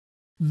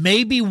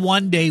maybe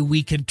one day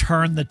we can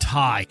turn the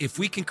tide. If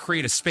we can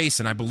create a space,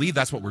 and I believe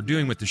that's what we're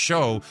doing with the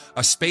show,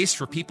 a space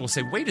for people to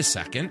say, wait a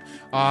second,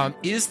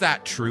 is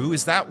that true?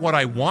 Is that what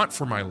I want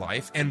for my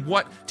life? And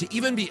to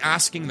even be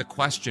asking the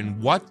question,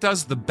 what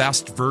does the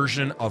best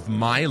version of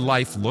my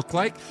life look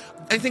like?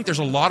 I think there's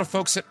a lot of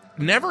folks that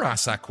never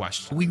ask that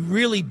question. We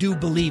really do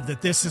believe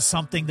that this is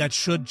something that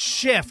should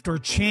shift or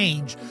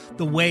change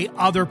the way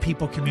other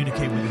people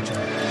communicate with each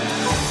other.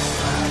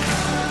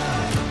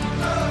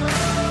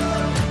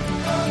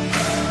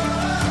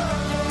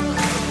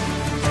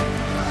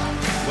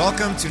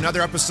 Welcome to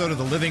another episode of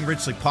the Living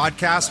Richly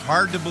podcast.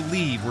 Hard to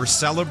believe we're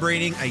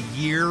celebrating a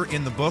year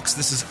in the books.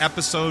 This is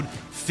episode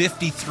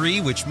 53,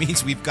 which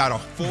means we've got a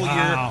full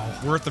year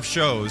worth of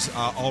shows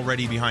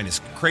already behind us.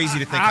 Crazy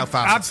to think how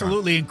fast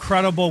absolutely it's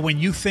incredible when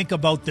you think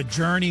about the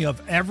journey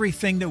of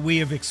everything that we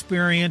have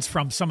experienced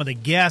from some of the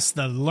guests,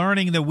 the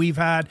learning that we've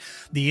had,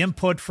 the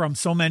input from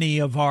so many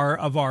of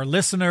our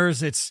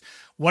listeners.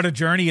 What a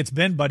journey it's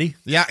been, buddy.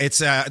 Yeah, it's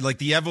like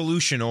the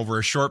evolution over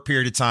a short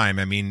period of time.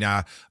 I mean,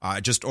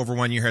 just over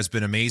 1 year has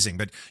been amazing.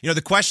 But,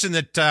 the question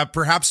that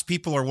perhaps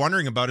people are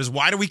wondering about is,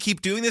 why do we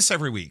keep doing this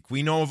every week?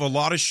 We know of a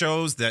lot of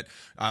shows that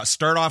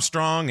start off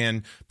strong,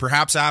 and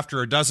perhaps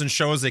after a dozen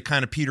shows, they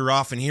kind of peter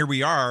off, and here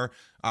we are.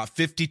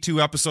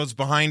 52 episodes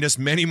behind us,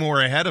 many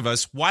more ahead of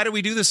us. Why do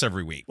we do this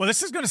every week? Well,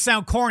 this is going to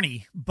sound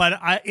corny, but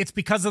it's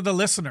because of the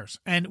listeners.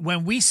 And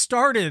when we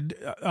started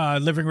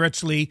Living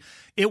Richly,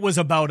 it was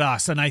about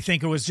us. And I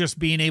think it was just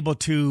being able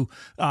to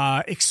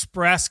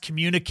express,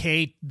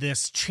 communicate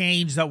this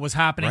change that was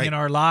happening in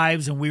our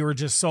lives. And we were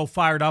just so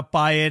fired up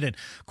by it. And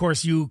of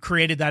course, you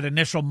created that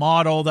initial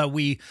model that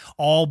we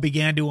all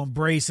began to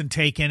embrace and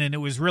take in. And it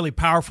was really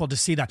powerful to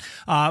see that.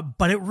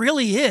 But it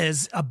really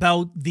is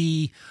about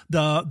the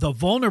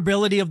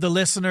vulnerability of the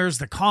listeners,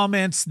 the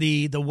comments,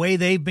 the way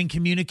they've been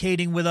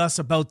communicating with us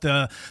about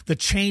the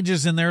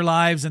changes in their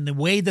lives and the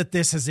way that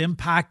this has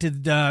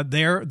impacted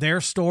their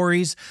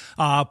stories.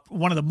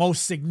 One of the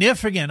most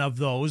significant of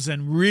those,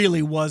 and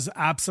really was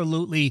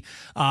absolutely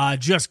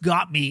just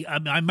got me.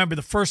 I remember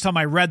the first time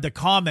I read the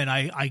comment,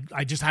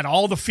 I just had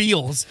all the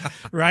feels.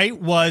 Right?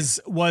 Was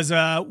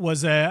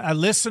a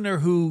listener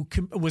who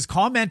was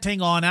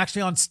commenting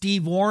on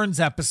Steve Warren's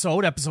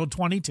episode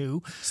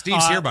 22.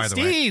 Steve's here, by the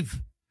way.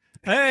 Steve.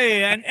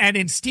 Hey, and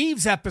in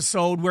Steve's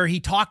episode where he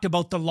talked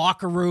about the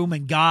locker room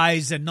and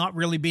guys and not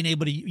really being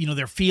able to,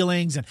 their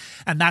feelings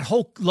and that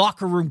whole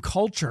locker room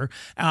culture.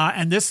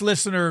 And this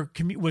listener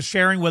was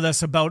sharing with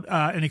us about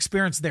an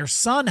experience their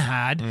son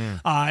had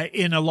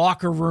in a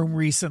locker room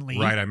recently.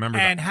 Right, I remember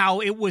that. And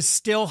how it was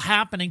still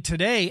happening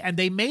today. And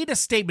they made a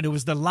statement. It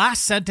was the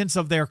last sentence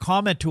of their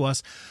comment to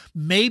us.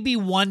 Maybe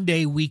one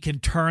day we can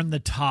turn the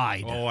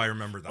tide. Oh, I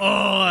remember that.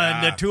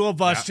 And the two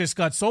of us just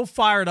got so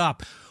fired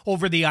up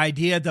over the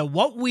idea that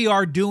what we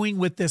are doing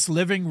with this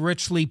Living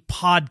Richly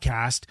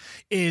podcast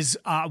is,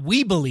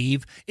 we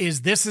believe,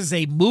 this is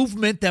a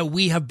movement that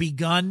we have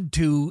begun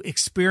to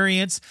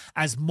experience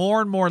as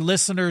more and more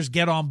listeners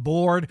get on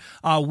board.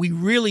 We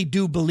really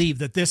do believe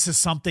that this is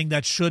something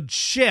that should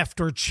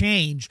shift or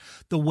change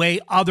the way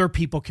other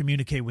people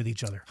communicate with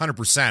each other.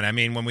 100%. I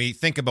mean, when we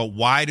think about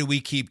why do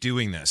we keep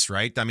doing this,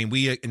 right? I mean,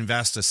 we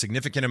invest a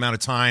significant amount of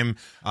time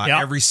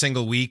every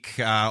single week.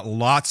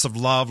 Lots of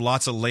love,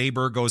 lots of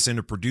labor goes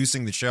into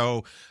producing the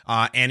show.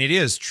 And it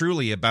is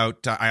truly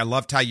about, I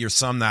loved how you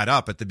summed that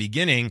up. At the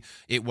beginning,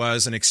 it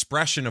was an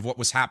expression of what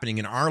was happening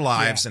in our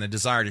lives and a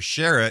desire to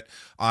share it.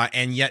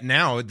 And yet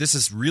now this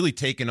has really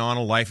taken on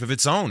a life of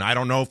its own. I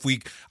don't know if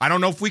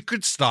we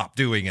could stop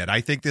doing it. I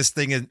think this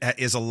thing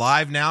is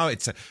alive now.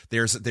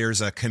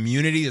 There's a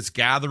community that's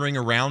gathering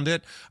around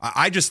it.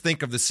 I just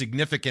think of the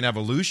significant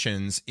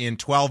evolutions in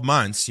 12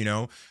 months.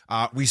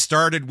 We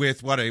started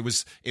with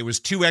it was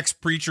two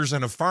ex-preachers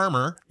and a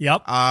farmer.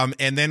 Yep.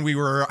 And then we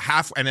were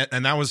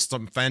and that was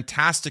some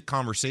fantastic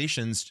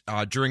conversations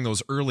during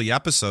those early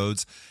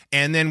episodes.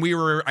 And then we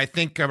were, I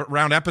think,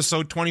 around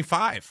episode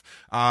 25.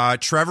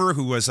 Trevor,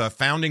 who was a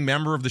founding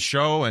member of the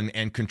show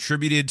and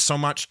contributed so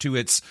much to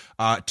its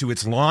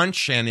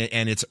launch and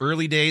its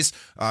early days,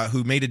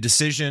 who made a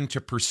decision to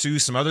pursue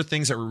some other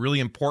things that were really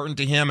important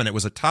to him, and it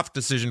was a tough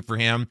decision for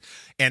him.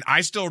 And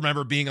I still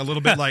remember being a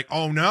little bit like,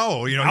 oh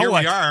no, here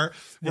we are.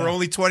 We're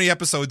only 20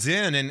 episodes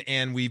in,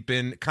 and we've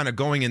been kind of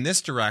going in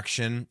this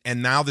direction,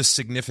 and now this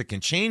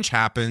significant change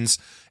happens.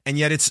 And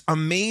yet it's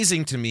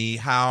amazing to me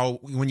how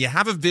when you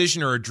have a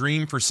vision or a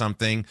dream for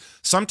something,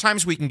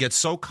 sometimes we can get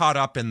so caught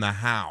up in the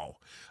how.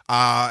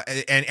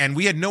 And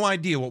we had no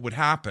idea what would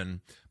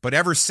happen. But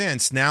ever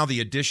since, now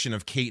the addition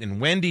of Kate and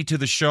Wendy to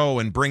the show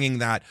and bringing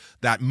that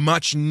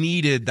much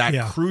needed,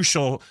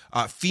 crucial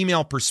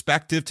female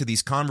perspective to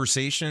these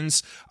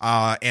conversations,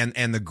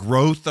 and the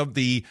growth of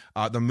the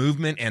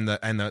movement and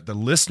the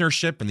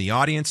listenership and the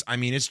audience. I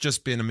mean, it's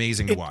just been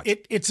amazing to watch.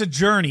 It's a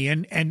journey,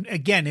 and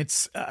again,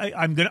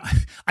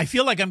 I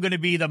feel like I'm gonna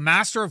be the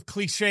master of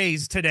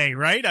cliches today,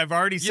 right? I've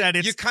already said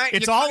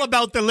it's all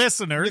about the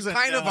listeners. You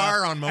kind of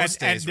are on most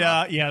days.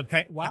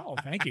 Wow,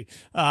 thank you.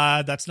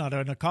 That's not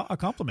an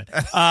accomplishment.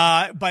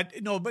 compliment.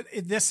 But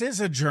this is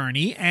a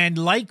journey, and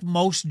like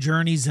most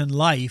journeys in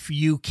life,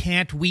 you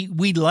can't.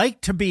 We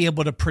like to be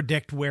able to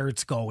predict where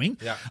it's going,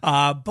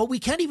 but we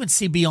can't even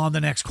see beyond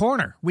the next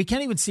corner. We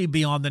can't even see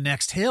beyond the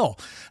next hill.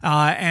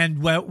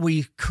 And what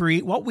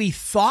we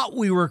thought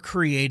we were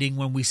creating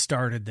when we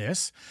started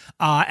this,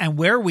 and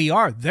where we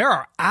are, there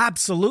are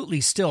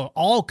absolutely still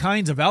all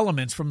kinds of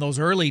elements from those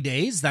early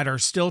days that are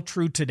still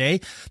true today.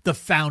 The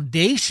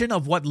foundation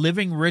of what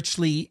Living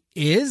Richly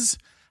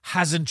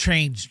hasn't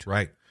changed.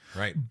 Right.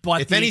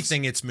 But if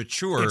anything, it's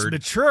matured. So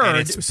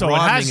it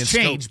has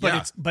changed.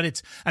 Scope. But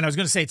it's, and I was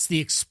going to say, it's the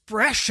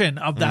expression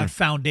of that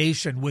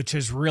foundation which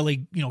has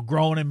really,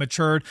 grown and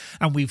matured.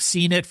 And we've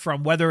seen it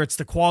from whether it's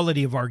the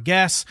quality of our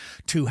guests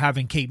to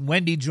having Kate and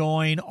Wendy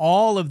join,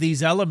 all of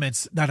these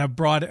elements that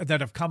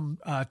have come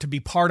to be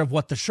part of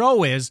what the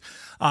show is.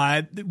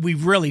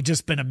 We've really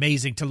just been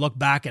amazing to look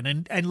back at.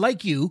 And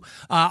like you,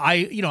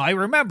 I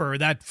remember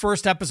that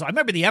first episode. I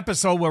remember the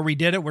episode where we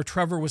did it, where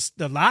Trevor was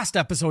the last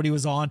episode he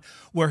was on,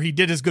 where he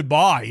did his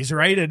goodbyes,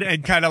 right?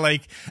 And kind of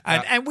like,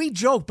 and we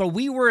joked, but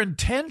we were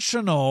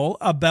intentional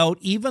about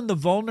even the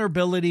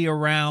vulnerability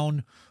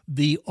around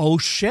the oh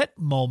shit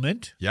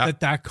moment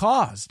that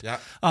caused,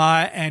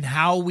 and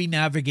how we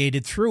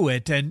navigated through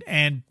it.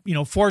 And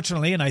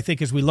fortunately, and I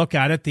think as we look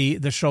at it,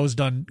 the show's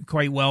done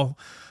quite well.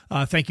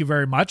 Thank you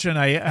very much, and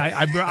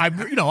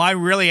I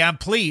really am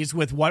pleased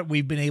with what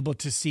we've been able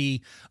to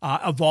see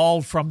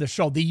evolve from the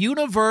show. The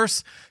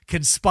universe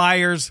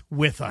conspires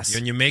with us.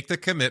 And you make the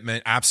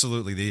commitment,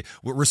 absolutely.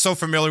 We're so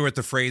familiar with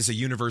the phrase, the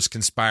universe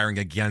conspiring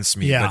against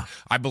me. Yeah. But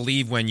I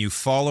believe when you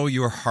follow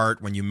your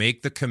heart, when you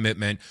make the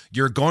commitment,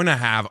 you're going to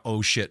have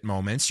oh shit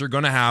moments. You're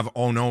going to have,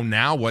 oh no,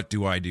 now what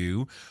do I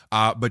do?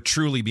 But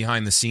truly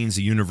behind the scenes,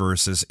 the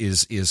universe is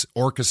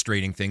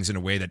orchestrating things in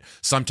a way that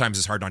sometimes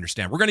is hard to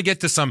understand. We're going to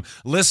get to some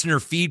listener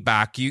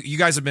feedback. You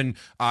guys have been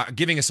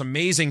giving us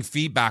amazing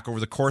feedback over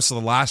the course of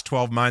the last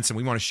 12 months, and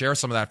we want to share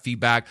some of that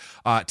feedback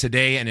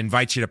today and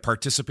invite you to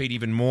participate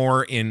even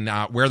more in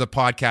where the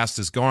podcast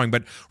is going.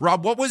 But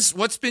Rob,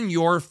 what's been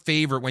your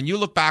favorite, when you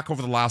look back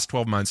over the last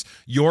 12 months,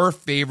 your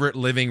favorite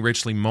Living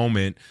Richly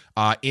moment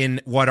in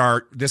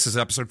this is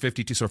episode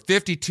 52, so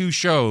 52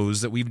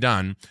 shows that we've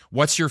done.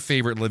 What's your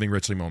favorite Living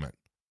Richly moment?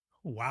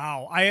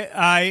 Wow.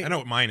 I know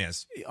what mine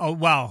is. Oh,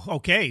 wow.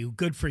 Okay.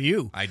 Good for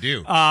you. I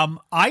do.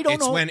 I don't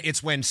know.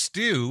 It's when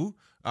Stu,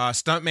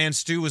 Stuntman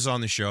Stu, was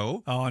on the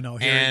show. Oh, no.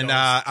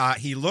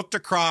 He looked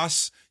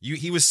across.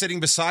 He was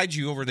sitting beside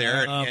you over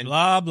there. And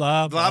blah,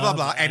 blah, blah, blah,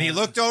 blah. And he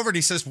looked over and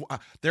he says,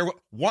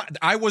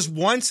 I was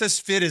once as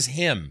fit as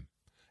him.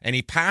 And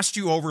he passed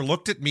you over,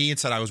 looked at me, and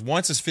said, I was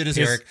once as fit as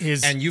Eric,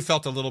 and you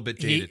felt a little bit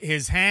jaded.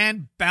 His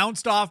hand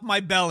bounced off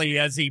my belly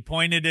as he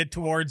pointed it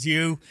towards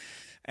you.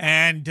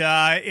 And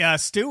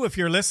Stu, if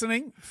you're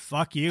listening,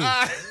 fuck you.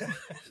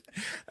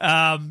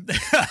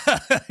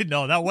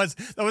 No, that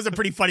was a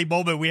pretty funny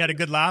moment. We had a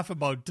good laugh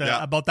about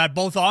that,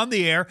 both on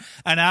the air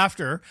and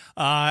after.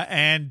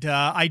 And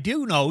I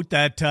do note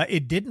that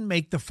it didn't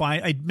make the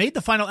final. I made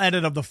the final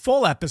edit of the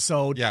full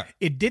episode. Yeah.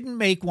 It didn't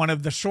make one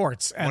of the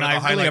shorts, and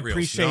I really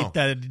appreciate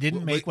that it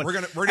didn't make one. We're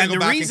gonna and go the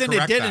back reason and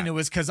correct it didn't, that. it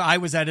was because I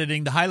was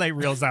editing the highlight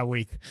reels that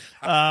week.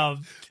 So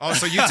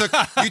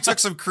you took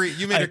some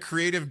you made a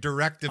creative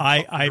direction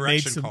call.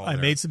 I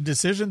made some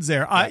decisions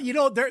there.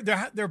 There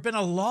have been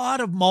a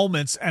lot of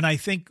moments, and I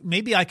think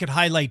maybe I could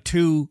highlight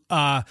two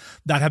that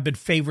have been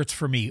favorites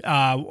for me.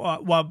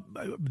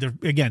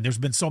 There's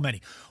been so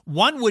many.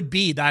 One would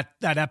be that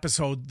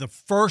episode, the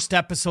first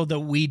episode that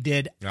we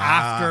did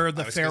after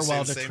the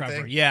farewell to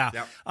Trevor. Yeah.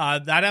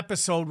 Yep. That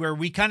episode where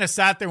we kind of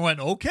sat there and went,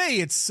 okay,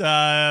 it's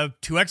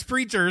two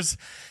ex-preachers,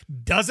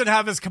 doesn't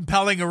have as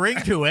compelling a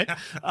ring to it.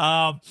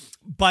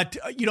 But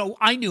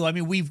I knew. I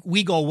mean,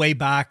 we go way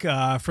back.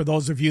 For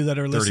those of you that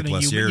are listening,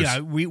 30+ years. Yeah,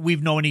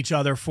 we've known each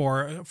other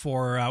for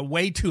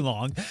way too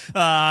long,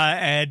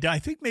 and I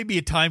think maybe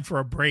a time for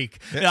a break.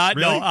 Really?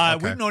 No,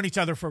 Okay. We've known each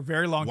other for a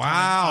very long time.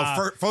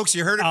 Wow, folks,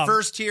 you heard it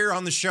first here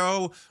on the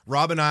show.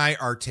 Rob and I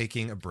are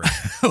taking a break.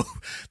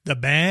 The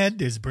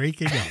band is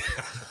breaking up.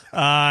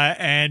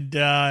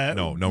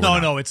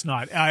 No, it's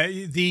not.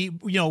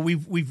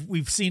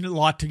 We've seen a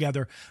lot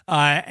together,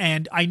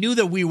 and I knew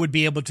that we would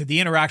be able to. The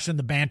interaction,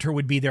 the banter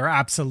would be there,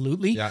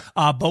 absolutely. Yeah.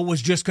 But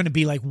was just going to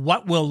be like,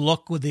 what will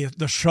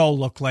the show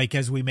look like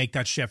as we make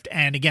that shift?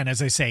 And again,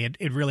 as I say,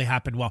 it really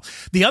happened well.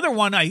 The other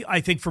one,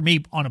 I think for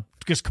me on a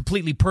just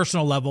completely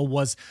personal level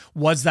was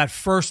that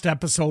first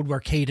episode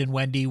where Kate and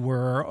Wendy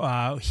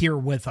were here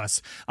with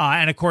us,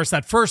 and of course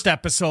that first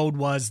episode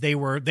was they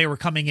were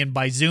coming in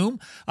by Zoom.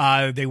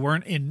 They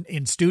weren't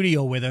in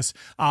studio with us,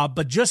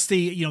 but just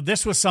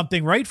this was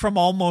something right from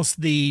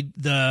almost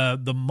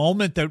the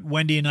moment that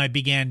Wendy and I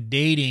began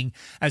dating,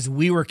 as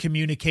we were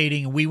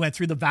communicating, and we went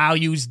through the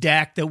values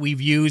deck that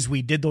we've used.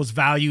 We did those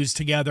values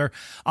together,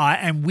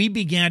 and we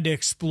began to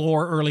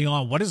explore early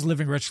on what is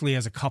Living Richly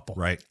as a couple,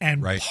 right?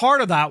 And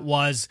part of that was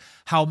was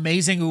how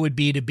amazing it would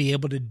be to be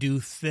able to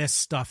do this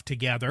stuff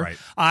together. Right.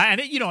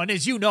 And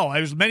as you know,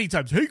 I was many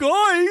times, hey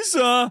guys,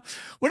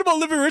 what about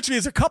Living Richly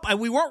as a couple? And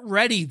we weren't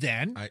ready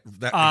then.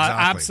 Exactly.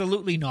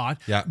 Absolutely not.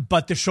 Yeah.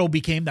 But the show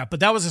became that. But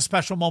that was a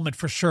special moment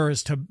for sure,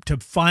 is to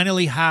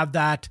finally have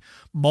that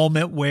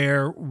moment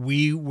where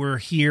we were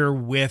here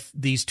with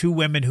these two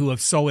women who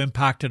have so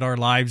impacted our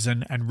lives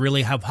and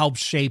really have helped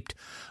shaped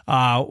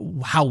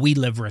how we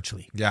live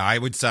richly. Yeah, I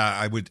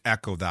would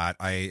echo that.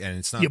 And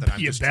it's not that I'm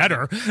just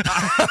better.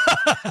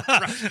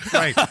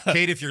 right.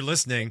 Kate, if you're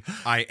listening,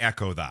 I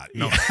echo that.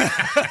 No,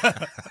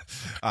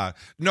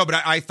 no, but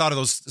I thought of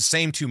those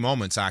same two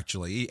moments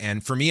actually.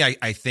 And for me,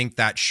 I think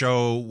that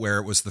show where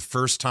it was the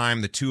first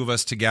time the two of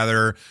us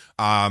together,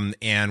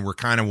 and we're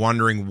kind of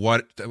wondering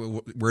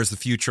where's the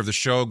future of the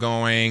show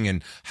going,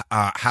 and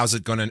are we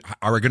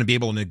going to be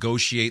able to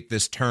negotiate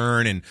this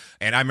turn? And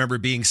I remember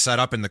being set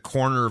up in the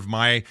corner of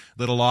my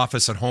little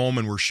office at home,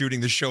 and we're shooting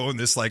the show in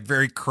this like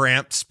very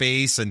cramped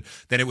space, and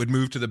then it would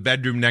move to the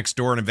bedroom next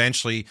door, and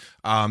eventually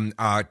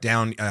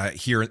down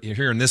here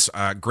in this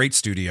great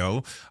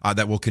studio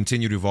that will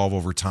continue to evolve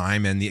over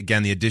time. And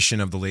the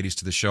addition of the ladies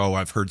to the show,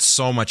 I've heard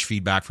so much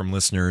feedback from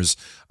listeners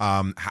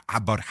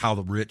about how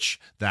rich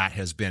that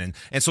has been.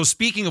 And so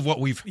speaking of what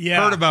we've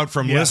heard about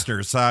from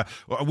listeners,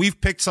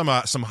 we've picked some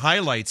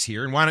highlights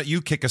here, and why don't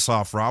you kick us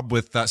off, Rob,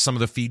 with some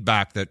of the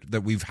feedback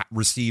that we've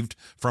received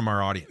from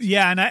our audience?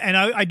 Yeah, and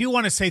I do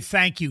want to say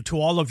thank you to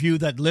all of you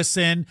that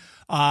listen.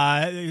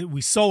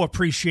 We so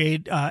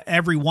appreciate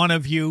every one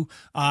of you.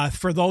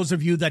 For those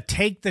of you that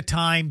take the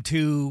time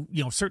to,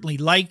 certainly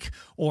like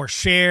or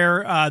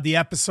share the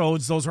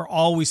episodes, those are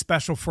always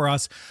special for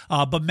us.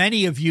 But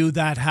many of you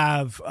that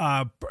have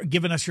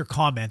given us your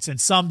comments, and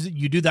some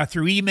you do that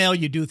through email,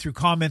 you do it through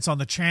comments on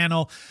the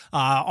channel,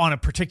 on a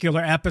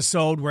particular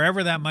episode,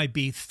 wherever that might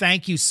be.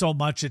 Thank you so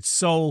much. It's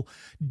so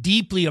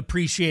deeply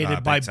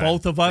appreciated by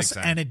both of us,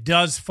 and it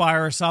does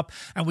fire us up.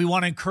 And we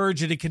want to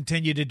encourage you to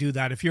continue to do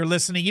that. If you're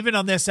listening, even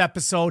on this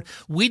episode,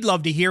 we'd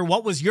love to hear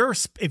what was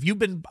if you've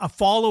been a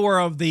follower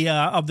of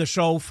the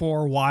show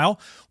for a while,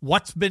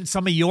 what's been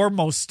some of your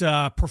most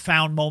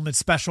profound moments,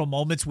 special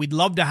moments. We'd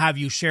love to have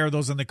you share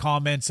those in the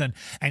comments and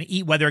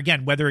whether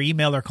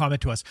email or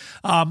comment to us.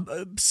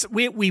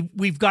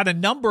 We've got a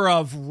number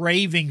of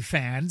raving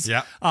fans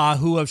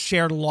who have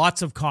shared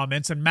lots of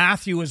comments, and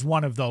Matthew is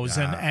one of those.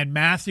 And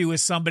Matthew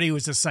is somebody who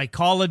is a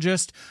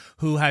psychologist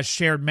who has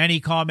shared many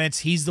comments.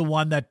 He's the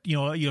one that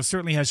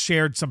certainly has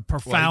shared some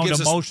profound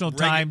emotional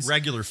times.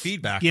 Regular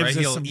feedback, gives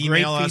right? Us some He'll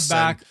email great us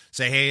feedback. And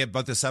say, "Hey,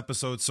 about this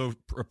episode, so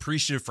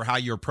appreciative for how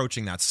you're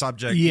approaching that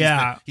subject."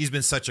 Yeah, he's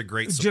been such a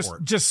great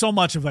support. Just so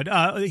much of it.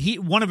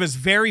 One of his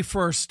very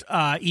first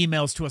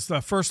emails to us,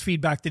 the first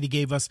feedback that he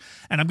gave us,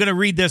 and I'm going to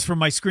read this from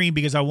my screen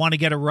because I want to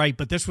get it right.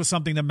 But this was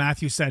something that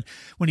Matthew said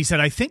when he said,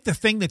 "I think the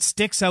thing that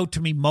sticks out to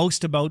me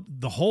most about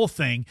the whole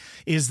thing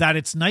is that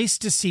it's nice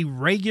to see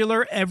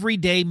regular,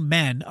 everyday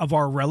men of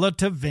our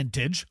relative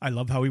vintage." I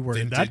love how he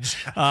worded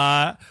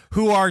that.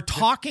 Who are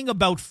talking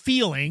about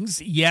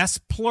feelings, yes,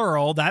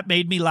 plural. That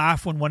made me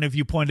laugh when one of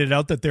you pointed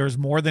out that there's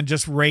more than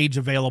just rage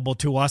available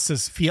to us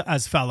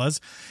as fellas,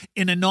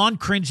 in a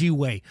non-cringy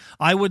way.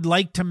 I would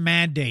like to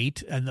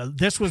mandate, and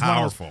this was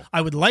powerful.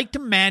 I would like to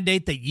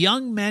mandate that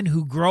young men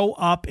who grow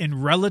up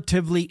in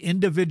relatively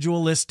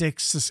individualistic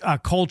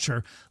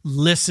culture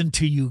listen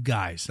to you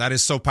guys. That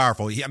is so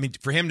powerful.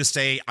 For him to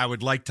say, I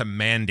would like to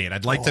mandate,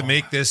 I'd like to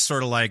make this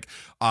sort of like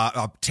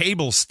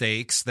table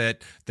stakes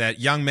that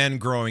young men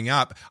growing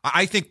up.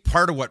 I think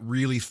part of what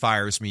really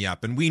fires me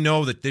up, and we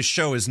know that this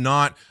show is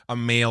not a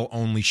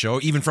male-only show.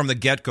 Even from the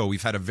get-go,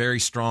 we've had a very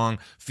strong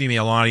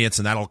female audience,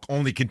 and that'll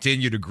only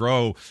continue to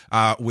grow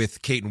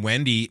with Kate and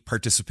Wendy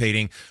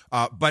participating.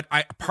 But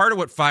part of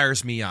what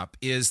fires me up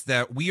is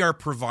that we are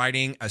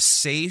providing a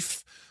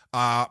safe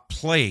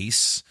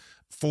place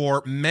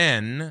for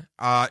men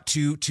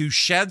to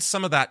shed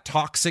some of that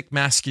toxic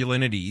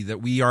masculinity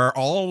that we are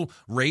all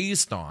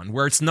raised on,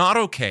 where it's not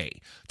okay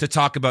to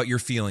talk about your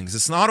feelings.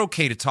 It's not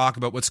okay to talk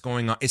about what's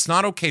going on. It's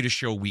not okay to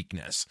show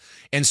weakness.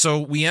 And so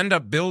we end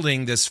up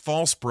building this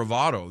false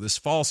bravado, this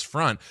false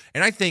front.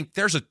 And I think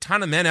there's a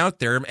ton of men out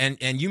there,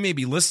 and you may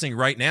be listening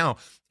right now,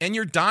 and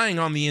you're dying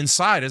on the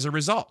inside as a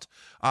result.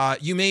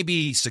 You may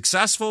be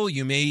successful,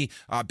 you may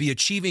be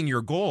achieving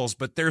your goals,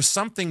 but there's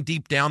something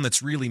deep down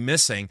that's really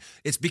missing.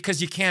 It's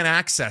because you can't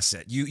access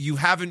it. You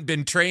haven't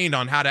been trained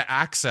on how to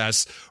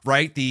access,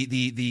 right,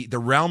 the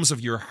realms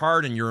of your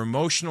heart and your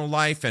emotional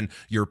life and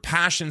your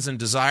passions and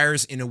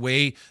desires in a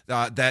way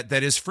that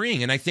is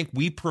freeing. And I think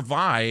we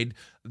provide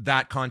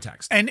that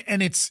context. And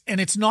it's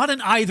not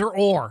an either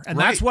or. And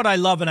that's what I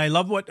love. And I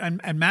love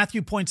and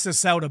Matthew points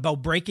this out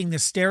about breaking the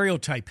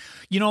stereotype.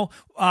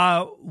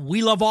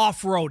 We love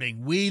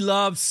off-roading. We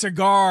love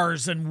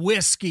cigars and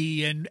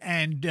whiskey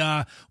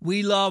and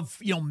we love,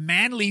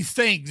 manly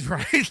things,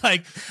 right?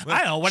 Like, I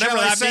don't know, whatever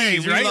that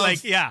means, right? Like,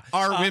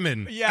 our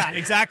women. Yeah,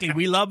 exactly.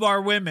 We love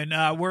our women.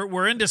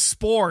 We're into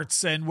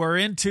sports, and we're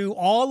into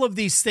all of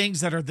these things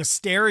that are the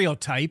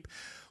stereotype.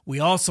 we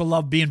also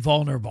love being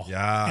vulnerable.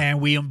 Yeah. And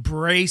we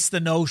embrace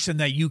the notion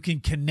that you can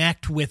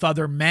connect with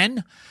other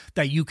men,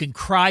 that you can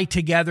cry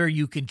together,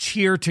 you can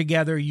cheer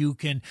together, you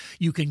can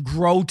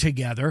grow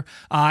together,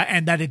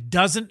 and that it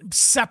doesn't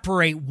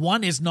separate.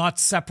 One is not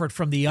separate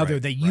from the other,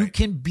 that you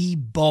can be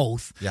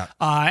both. Yeah.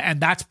 And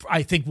that's,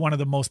 I think, one of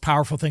the most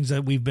powerful things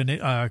that we've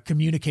been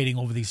communicating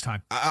over these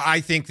times. I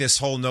think this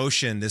whole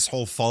notion, this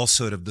whole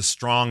falsehood of the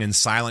strong and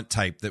silent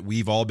type that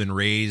we've all been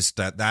raised,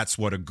 that's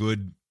what a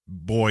good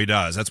boy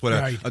does. That's what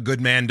a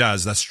good man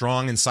does, the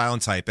strong and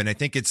silent type. And I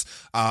think it's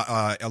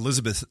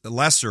Elizabeth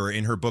Lesser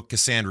in her book,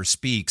 Cassandra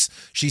Speaks.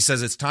 She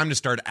says it's time to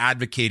start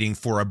advocating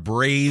for a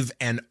brave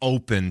and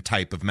open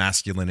type of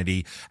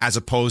masculinity as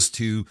opposed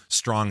to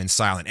strong and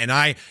silent. And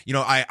I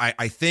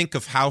think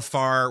of how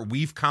far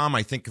we've come.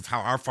 I think of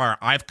how far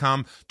I've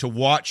come to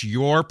watch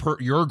your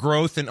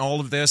growth in all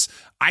of this.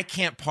 I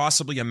can't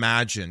possibly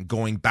imagine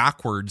going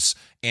backwards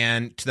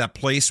and to that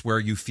place where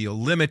you feel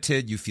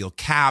limited, you feel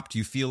capped,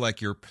 you feel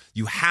like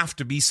you have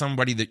to be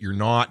somebody that you're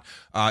not,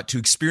 to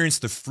experience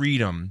the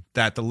freedom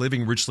that the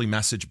Living Richly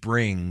message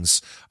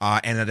brings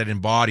and that it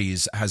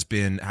embodies has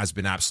been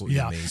absolutely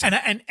amazing.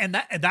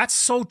 And that's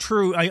so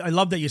true. I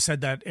love that you said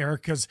that,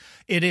 Eric, because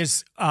it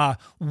is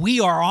we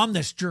are on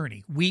this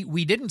journey.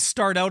 We didn't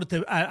start out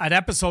at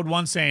episode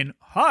 1 saying,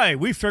 "Hi,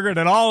 we figured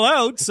it all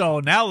out, so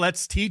now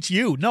let's teach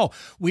you." No,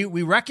 we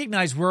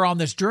recognize we're on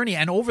this journey,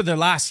 and over the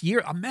last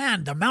year,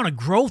 man, the amount of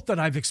growth that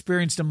I've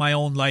experienced in my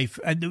own life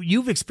and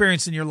you've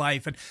experienced in your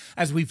life, and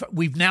as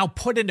we've now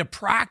put into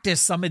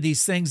practice some of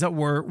these things that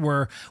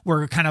were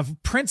kind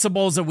of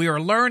principles that we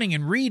were learning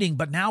and reading,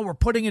 but now we're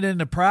putting it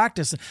into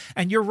practice.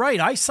 And you're right.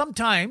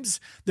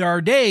 There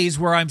are days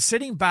where I'm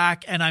sitting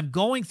back and I'm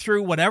going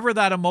through whatever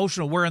that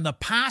emotional, where in the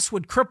past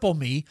would cripple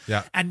me,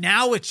 and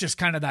now it's just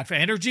kind of that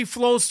energy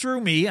flows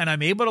through me, and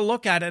I'm able to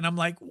look at it, and I'm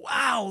like,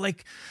 wow,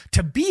 like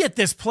to be at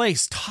this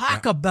place,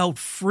 talk about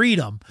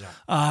freedom,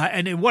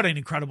 and what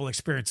an incredible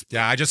experience.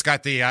 Yeah, I just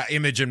got the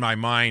image in my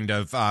mind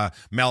of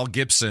Mel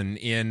Gibson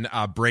in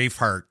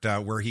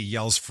Braveheart, where he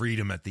yells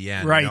freedom at the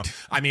end. Right. You know?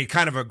 I mean,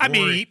 kind of a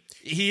gory,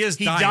 he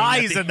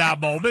dies in that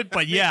moment,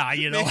 but yeah,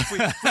 if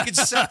we could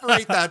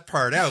separate that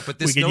part out, but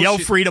this we can yell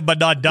freedom but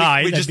not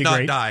die. We just be not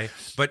great. die.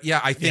 But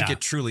yeah, I think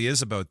it truly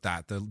is about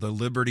that, the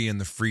liberty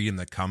and the freedom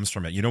that comes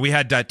from it. You know, we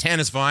had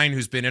Tanis Vine,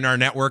 who's been in our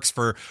networks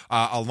for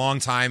a long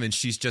time, and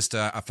she's just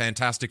a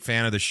fantastic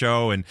fan of the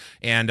show,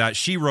 and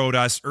she wrote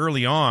us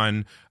early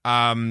on,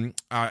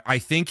 I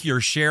think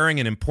you're sharing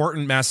an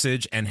important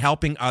message and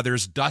helping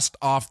others dust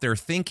off their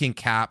thinking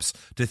caps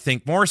to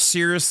think more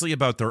seriously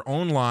about their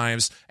own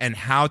lives and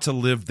how to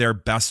live their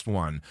best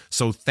one.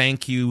 So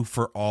thank you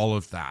for all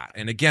of that.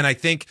 And again, I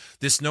think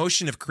this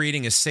notion of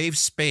creating a safe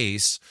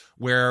space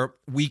where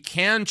we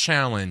can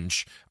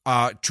challenge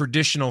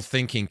traditional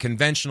thinking,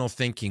 conventional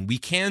thinking. We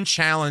can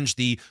challenge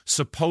the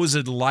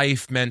supposed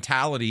life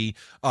mentality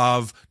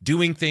of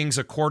doing things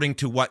according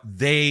to what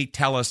they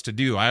tell us to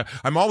do.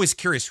 I'm always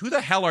curious, who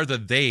the hell are the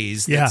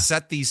theys that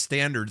set these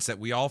standards that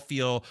we all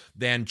feel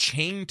then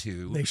chained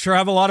to? They sure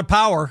have a lot of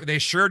power. They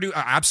sure do.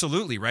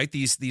 Absolutely, right?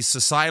 These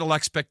societal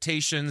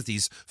expectations,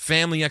 these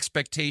family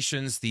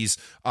expectations, these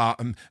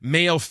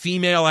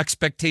male-female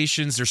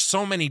expectations. There's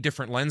so many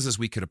different lenses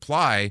we could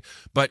apply.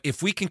 But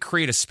if we can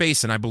create a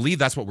space, and I believe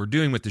that's what we're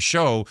doing with the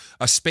show,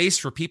 a space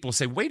for people to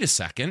say, wait a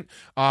second,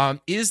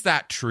 is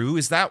that true?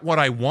 Is that what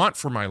I want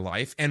for my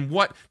life? And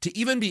to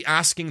even be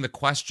asking the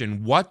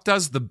question, what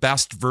does the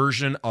best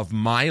version of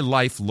my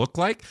life look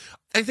like?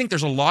 I think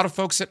there's a lot of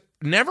folks that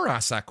never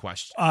ask that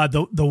question.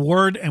 The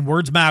word, and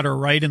words matter,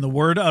 right? And the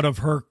word out of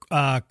her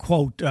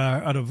quote,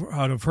 out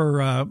of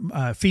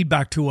her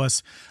feedback to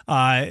us,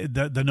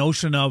 the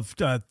notion of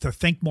to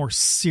think more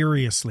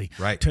seriously,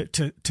 right?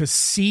 To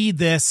see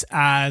this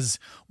as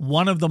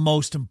one of the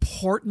most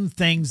important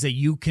things that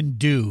you can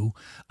do,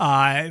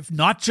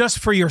 not just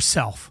for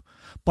yourself,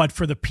 but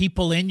for the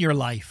people in your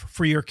life,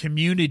 for your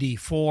community,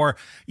 for,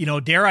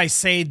 dare I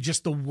say,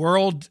 just the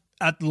world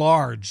at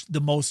large.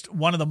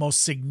 One of the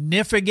most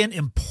significant,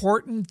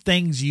 important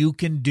things you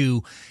can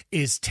do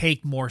is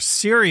take more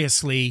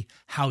seriously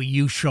how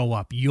you show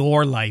up,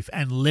 your life,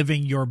 and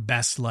living your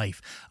best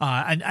life.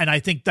 And I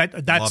think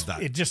that's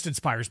it. Just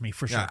inspires me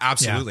for sure. Yeah,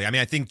 absolutely. Yeah. I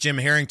mean, I think Jim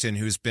Harrington,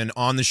 who's been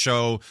on the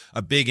show,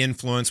 a big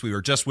influence. We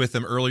were just with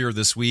him earlier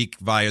this week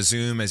via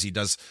Zoom as he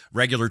does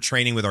regular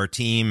training with our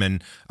team.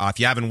 And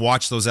if you haven't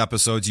watched those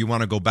episodes, you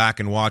want to go back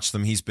and watch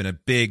them. He's been a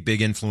big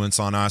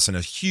influence on us and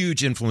a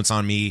huge influence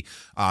on me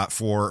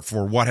for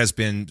what has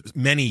been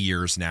many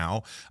years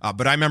now.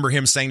 But I remember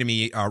him saying to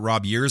me,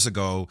 Rob, years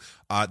ago,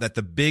 that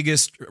the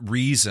biggest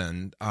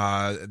reason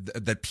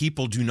that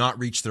people don't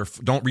reach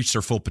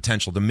their full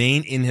potential, the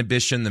main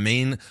inhibition, the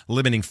main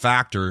limiting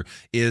factor,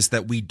 is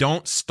that we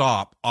don't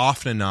stop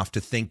often enough to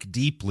think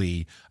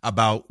deeply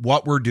about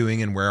what we're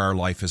doing and where our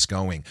life is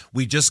going.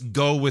 We just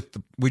roll with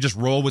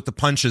the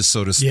punches,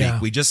 so to speak. Yeah.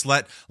 We just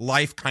let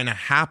life kind of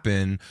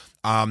happen.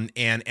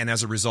 And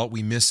as a result,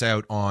 we miss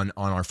out on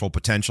our full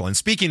potential. And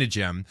speaking of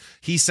Jim,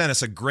 he sent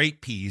us a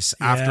great piece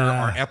after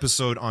our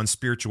episode on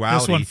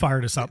spirituality. This one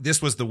fired us up.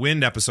 This was the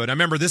wind episode. I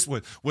remember this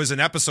was an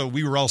episode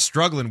we were all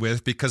struggling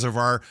with because of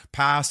our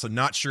past and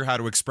not sure how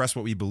to express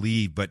what we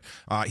believe. But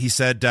he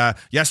said,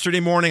 yesterday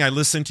morning, I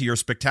listened to your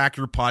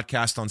spectacular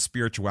podcast on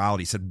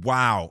spirituality. He said,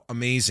 wow,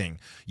 amazing.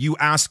 You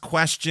asked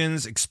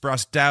questions,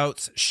 expressed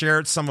doubts,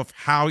 shared some of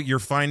how you're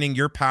finding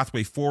your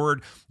pathway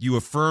forward. You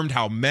affirmed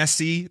how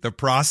messy the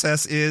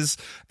process is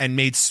and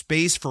made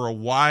space for a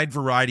wide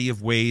variety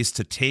of ways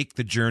to take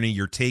the journey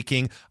you're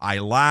taking. I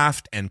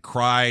laughed and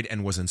cried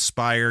and was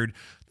inspired.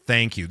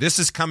 Thank you. This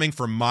is coming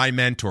from my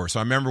mentor. So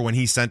I remember when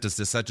he sent us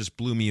this, that just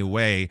blew me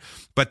away.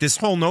 But this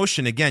whole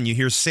notion, again, you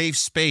hear safe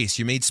space.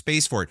 You made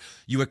space for it.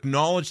 You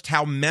acknowledged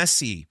how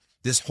messy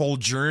this whole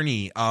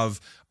journey of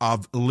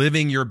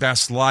living your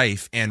best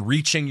life and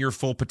reaching your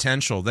full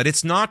potential, that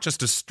it's not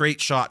just a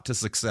straight shot to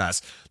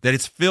success, that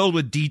it's filled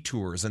with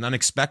detours and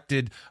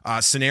unexpected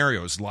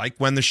scenarios, like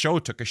when the show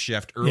took a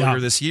shift earlier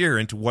this year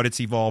into what it's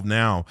evolved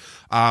now.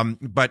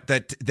 But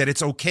that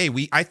it's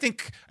okay. I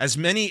think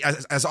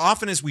as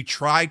often as we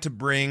try to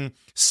bring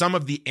some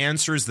of the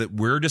answers that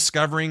we're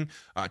discovering,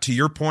 to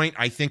your point,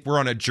 I think we're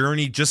on a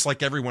journey just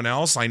like everyone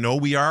else. I know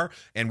we are,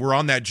 and we're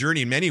on that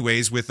journey in many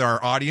ways with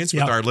our audience,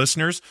 with our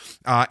listeners,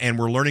 and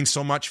we're learning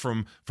so much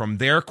from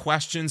their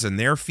questions and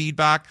their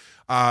feedback.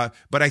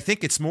 But I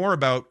think it's more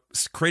about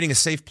creating a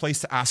safe place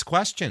to ask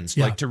questions,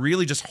 like to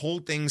really just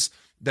hold things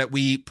that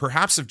we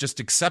perhaps have just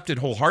accepted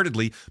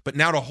wholeheartedly, but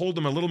now to hold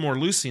them a little more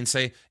loosely and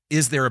say,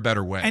 is there a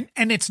better way?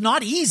 And it's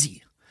not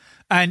easy.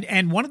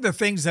 And one of the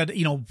things that,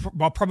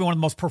 probably one of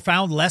the most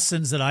profound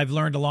lessons that I've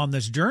learned along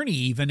this journey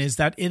even is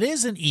that it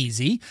isn't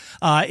easy.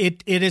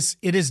 It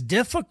is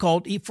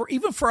difficult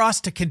even for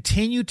us to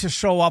continue to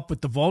show up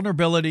with the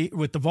vulnerability,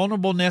 with the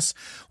vulnerableness,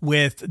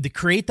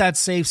 create that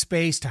safe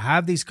space to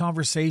have these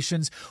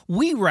conversations.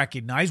 We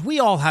recognize we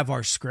all have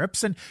our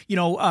scripts, and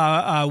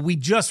we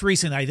just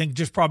recently, I think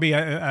just probably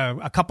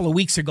a couple of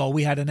weeks ago,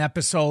 we had an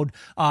episode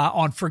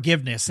on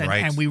forgiveness,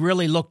 and we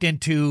really looked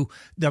into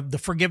the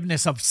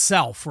forgiveness of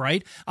self,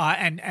 right?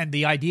 And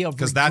the idea of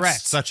regrets. Because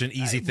that's such an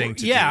easy thing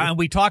to do. Yeah, and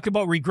we talked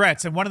about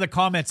regrets. And one of the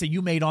comments that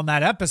you made on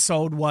that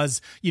episode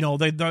was,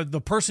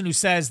 the person who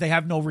says they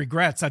have no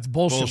regrets, that's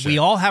bullshit. We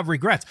all have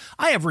regrets.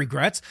 I have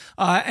regrets.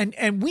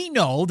 And we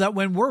know that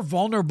when we're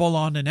vulnerable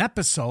on an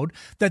episode,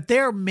 that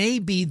there may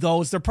be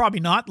those, they're probably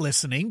not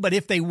listening, but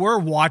if they were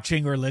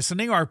watching or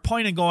listening, are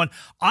pointing going,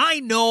 I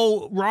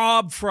know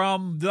Rob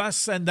from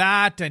this and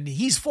that, and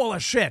he's full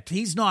of shit.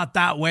 He's not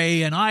that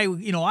way. And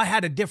I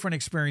had a different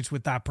experience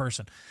with that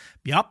person.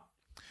 Yep.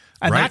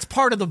 And that's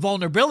part of the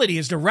vulnerability,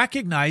 is to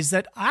recognize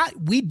that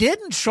we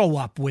didn't show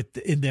up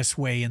in this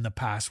way in the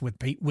past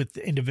with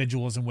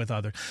individuals and with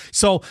others.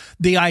 So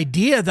the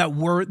idea that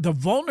the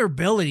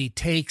vulnerability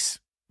takes,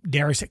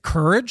 dare I say,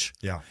 courage.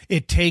 Yeah.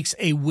 It takes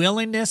a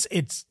willingness.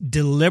 It's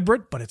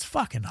deliberate, but it's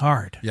fucking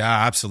hard. Yeah,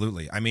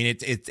 absolutely. I mean,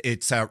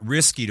 it's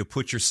risky to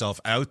put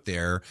yourself out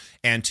there.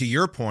 And to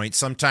your point,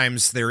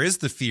 sometimes there is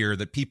the fear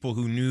that people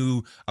who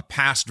knew a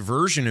past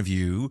version of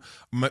you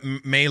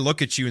may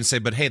look at you and say,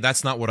 but hey,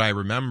 that's not what I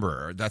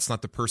remember. That's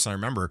not the person I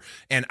remember.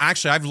 And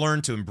actually, I've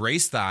learned to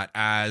embrace that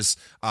as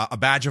a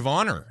badge of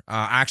honor.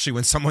 Actually,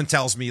 when someone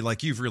tells me,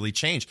 like, you've really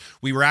changed.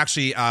 We were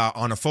actually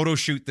on a photo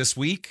shoot this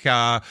week,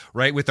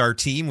 right, with our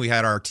team. We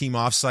had our team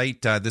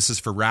offsite. This is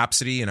for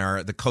Rhapsody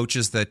and the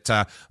coaches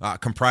that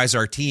comprise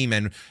our team,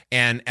 and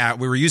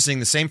we were using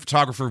the same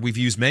photographer we've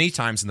used many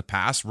times in the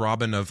past,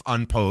 Robin of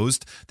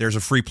Unposed. There's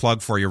a free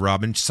plug for you,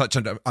 Robin. Such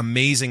an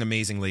amazing,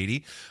 amazing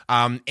lady.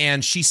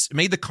 And she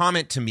made the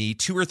comment to me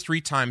 2 or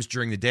 3 times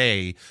during the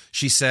day.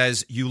 She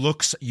says,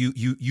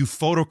 "You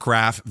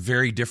photograph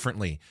very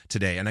differently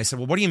today." And I said,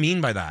 "Well, what do you mean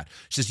by that?"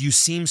 She says, "You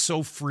seem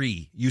so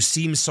free. You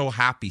seem so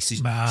happy." She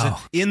said,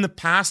 in the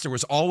past, there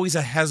was always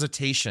a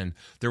hesitation.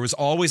 There was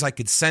always, I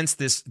could sense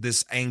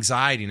this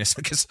anxiety, and it's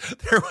because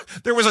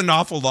there was an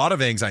awful lot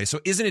of anxiety. So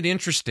isn't it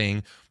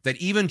interesting that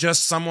even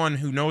just someone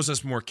who knows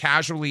us more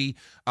casually,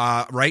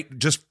 right,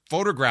 just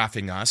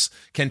photographing us,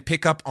 can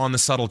pick up on the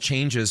subtle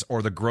changes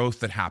or the growth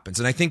that happens?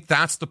 And I think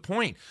that's the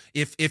point.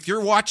 If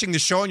you're watching the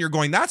show and you're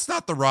going, that's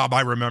not the Rob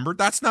I remember,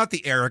 that's not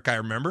the Eric I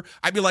remember,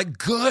 I'd be like,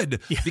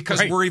 good,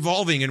 because we're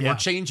evolving and we're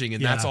changing,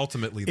 and that's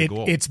ultimately the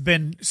goal. It's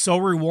been so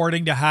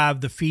rewarding to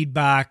have the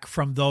feedback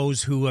from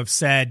those who have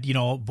said,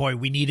 boy,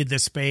 we needed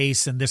this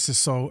space and this is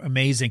so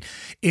amazing.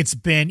 It's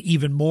been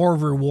even more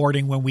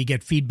rewarding when we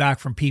get feedback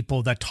from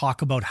people that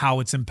talk about how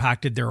it's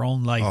impacted their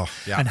own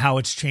life and how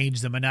it's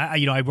changed them. And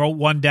I wrote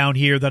one down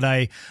here that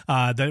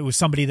that it was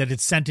somebody that had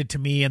sent it to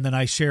me, and then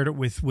I shared it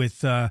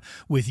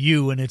with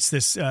you. And it's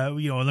this,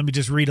 let me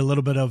just read a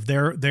little bit of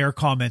their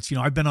comments.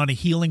 I've been on a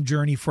healing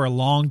journey for a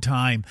long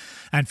time,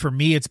 and for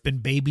me, it's been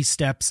baby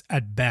steps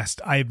at best.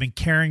 I have been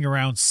carrying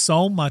around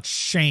so much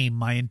shame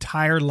my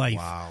entire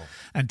life.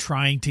 And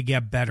trying to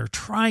get better,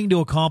 trying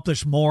to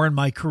accomplish more in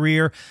my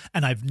career,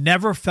 and I've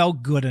never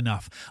felt good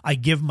enough. I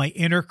give my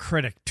inner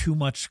critic too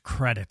much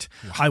credit.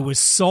 I was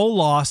so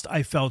lost.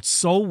 I felt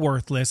so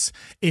worthless.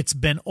 It's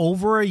been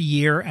over a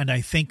year, and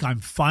I think I'm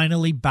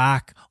finally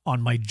back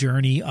on my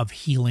journey of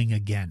healing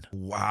again.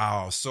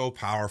 Wow, so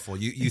powerful.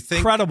 You think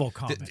incredible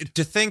comment.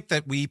 To think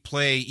that we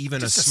play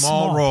even Just a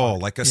small role,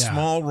 part. like a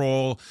small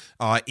role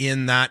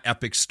in that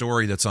epic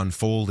story that's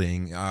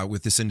unfolding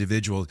with this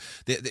individual.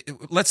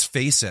 Let's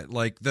face it,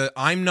 like the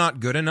I'm not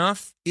good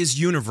enough is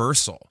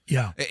universal.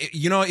 Yeah.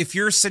 You know, if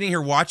you're sitting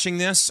here watching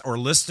this or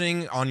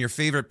listening on your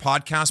favorite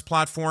podcast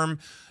platform,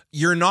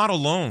 you're not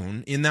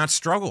alone in that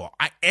struggle.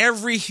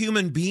 Every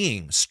human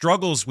being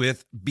struggles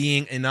with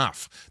being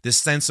enough, this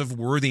sense of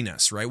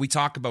worthiness, right? We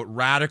talk about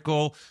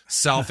radical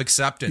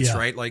self-acceptance,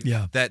 right? Like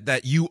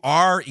that you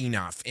are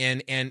enough.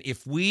 And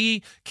if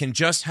we can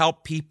just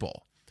help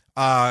people,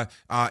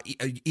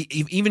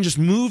 even just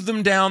move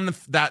them down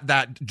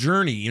that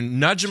journey and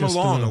nudge them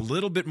along a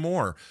little bit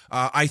more.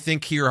 I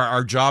think here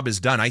our job is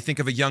done. I think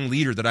of a young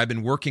leader that I've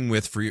been working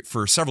with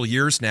for several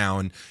years now,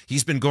 and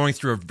he's been going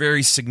through a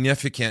very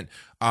significant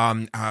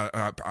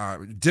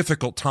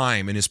difficult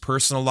time in his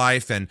personal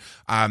life, and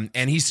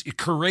he's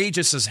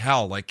courageous as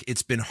hell. Like,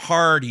 it's been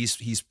hard.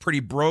 He's pretty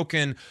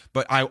broken,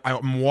 but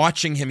I'm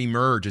watching him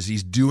emerge as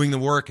he's doing the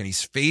work and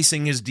he's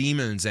facing his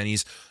demons, and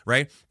he's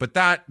right. But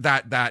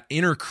that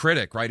inner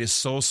critic, right, is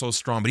so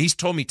strong. But he's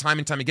told me time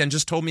and time again,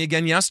 just told me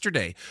again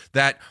yesterday,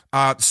 that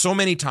so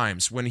many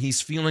times when he's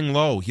feeling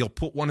low, he'll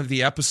put one of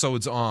the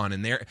episodes on,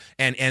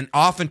 and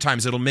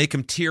oftentimes it'll make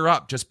him tear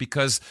up just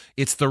because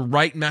it's the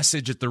right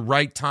message at the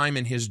right time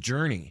in his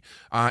journey.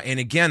 And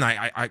again,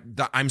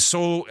 I'm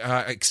so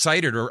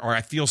excited, or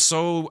I feel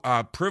so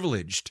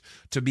privileged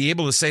to be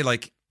able to say,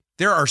 like,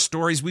 there are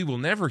stories we will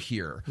never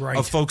hear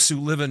of folks who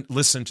live and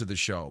listen to the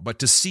show, but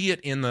to see it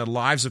in the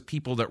lives of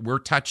people that we're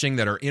touching,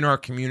 that are in our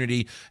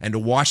community, and to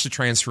watch the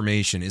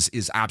transformation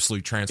is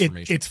absolute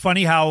transformation. It's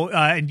funny how,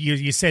 and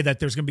you say that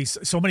there's going to be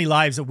so many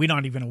lives that we're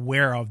not even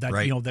aware of,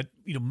 that,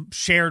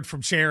 shared,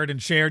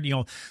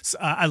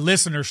 a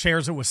listener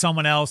shares it with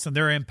someone else and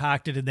they're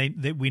impacted,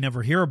 and we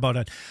never hear about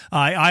it.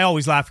 I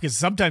always laugh because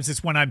sometimes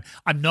it's when I'm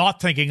not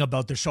thinking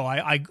about the show.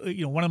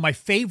 One of my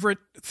favorite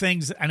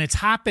things, and it's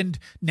happened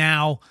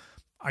now,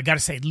 I got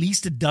to say, at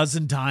least a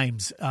dozen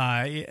times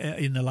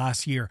in the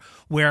last year,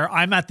 where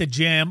I'm at the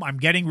gym, I'm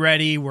getting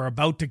ready,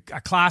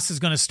 a class is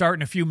going to start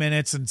in a few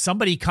minutes, and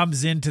somebody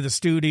comes into the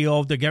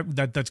studio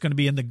that's going to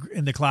be in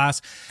the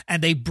class,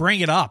 and they bring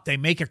it up. They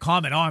make a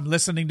comment. Oh, I'm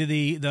listening to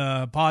the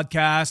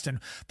podcast, and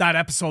that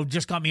episode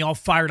just got me all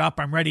fired up.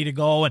 I'm ready to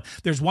go. And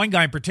there's one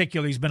guy in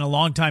particular, he's been a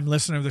long time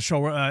listener of the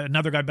show,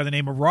 another guy by the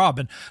name of Rob,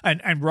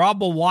 and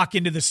Rob will walk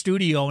into the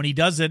studio, and he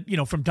does it,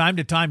 from time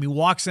to time. He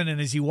walks in,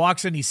 and as he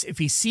walks in, if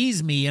he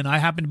sees me and I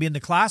happen to be in the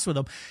class with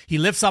him, he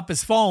lifts up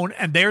his phone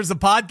and there's the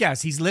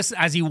podcast. He's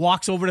listening as he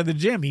walks over to the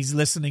gym. He's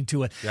listening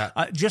to it. Yeah.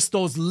 Just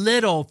those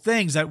little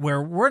things that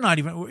we're not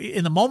even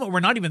in the moment. We're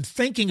not even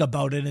thinking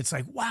about it. And it's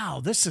like,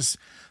 wow, this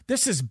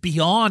is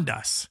beyond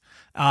us.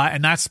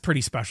 And that's pretty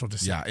special to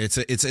see. Yeah,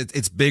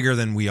 it's bigger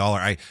than we all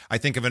are. I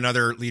think of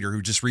another leader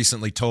who just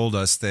recently told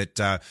us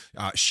that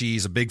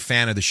she's a big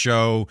fan of the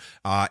show,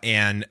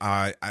 and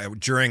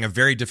during a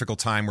very difficult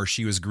time where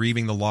she was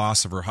grieving the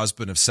loss of her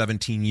husband of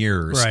 17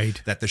 years,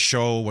 that the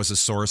show was a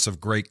source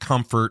of great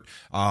comfort,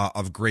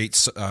 of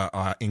great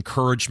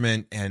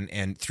encouragement,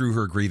 and through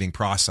her grieving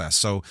process.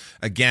 So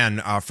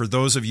again, for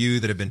those of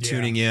you that have been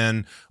tuning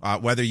in,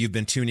 whether you've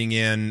been tuning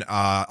in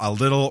a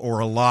little or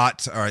a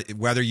lot,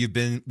 whether you've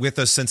been with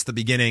us since the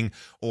beginning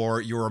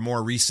or you're a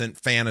more recent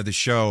fan of the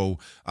show,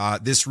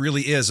 this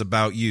really is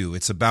about you.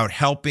 It's about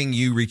helping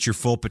you reach your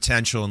full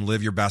potential and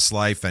live your best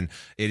life. And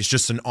it's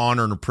just an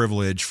honor and a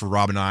privilege for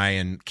Rob and I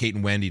and Kate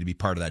and Wendy to be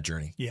part of that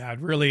journey. Yeah,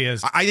 it really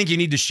is. I think you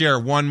need to share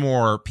one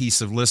more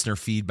piece of listener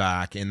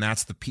feedback, and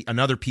that's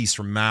another piece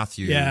from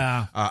Matthew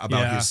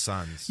about his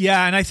sons.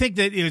 Yeah, and I think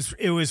that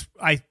it was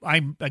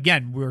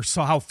we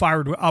saw how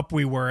fired up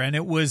we were, and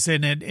it was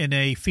in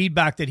a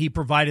feedback that he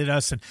provided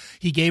us, and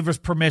he gave us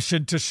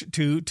permission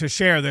to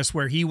share this,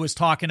 where he was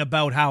talking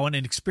about how an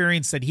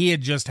experience that he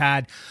had just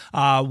had,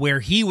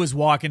 where he was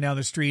walking down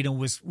the street and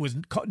was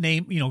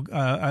named,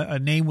 a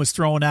name was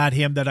thrown at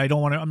him that I'm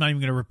not even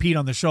going to repeat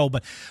on the show,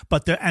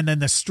 and then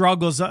the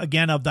struggles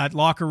again of that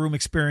locker room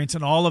experience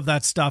and all of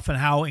that stuff, and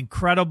how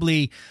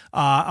incredibly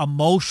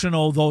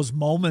emotional those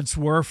moments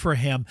were for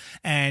him.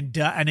 And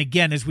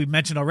again, as we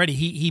mentioned already,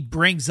 he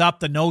brings up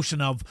the notion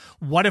of,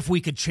 what if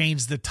we could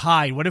change the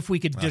tide? What if we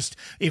could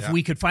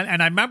we could find,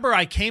 and I remember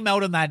I came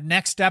out in that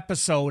next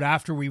episode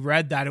after we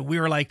read that, and we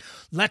were like,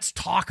 let's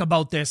talk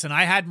about this. And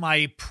I had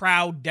my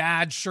proud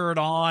dad shirt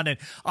on, and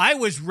I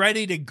was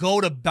ready to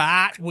go to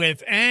bat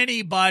with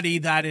anybody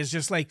that is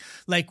just like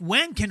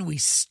when can we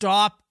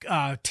stop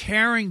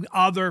tearing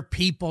other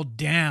people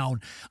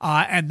down?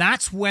 And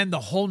that's when the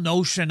whole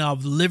notion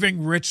of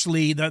Living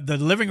Richly, the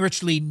Living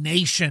Richly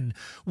Nation,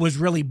 was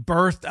really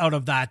birthed out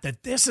of that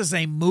this is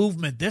a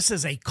movement, this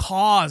is a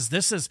cause,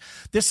 this is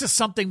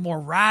something more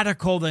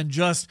radical than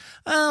just,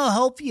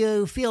 hope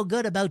you feel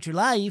good about your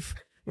life.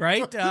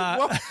 right?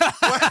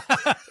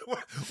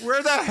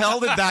 Where the hell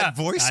did that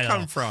voice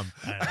come from?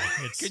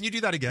 Can you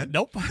do that again?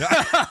 Nope.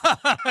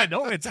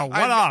 No, it's a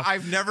one-off.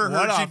 I've never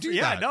heard you do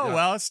that.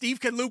 Well, Steve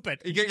can loop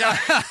it. Yeah.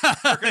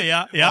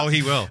 Yeah. Oh,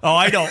 he will. Oh,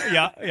 I know.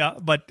 Yeah.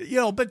 But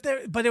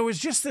there was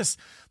just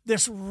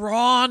this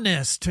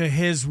rawness to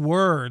his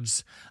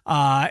words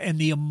and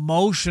the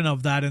emotion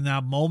of that in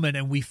that moment.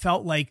 And we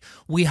felt like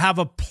we have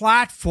a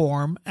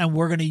platform and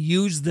we're going to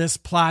use this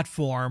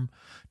platform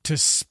to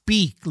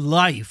speak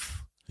life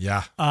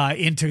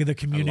into the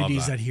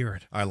communities that hear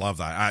it. I love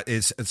that.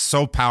 It's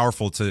so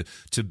powerful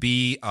to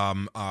be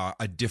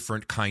a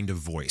different kind of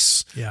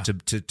voice,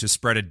 to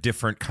spread a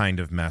different kind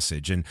of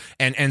message.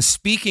 And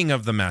speaking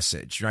of the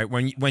message, right?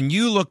 When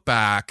you look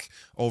back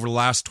over the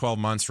last 12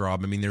 months,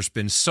 Rob, I mean, there's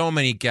been so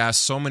many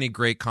guests, so many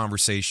great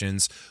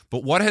conversations,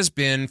 but what has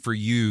been for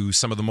you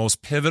some of the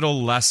most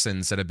pivotal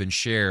lessons that have been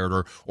shared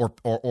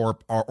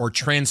or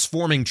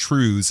transforming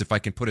truths, if I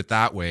can put it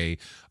that way,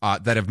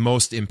 that have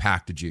most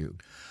impacted you?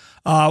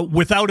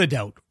 Without a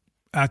doubt,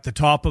 at the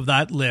top of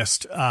that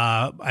list,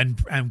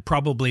 and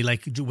probably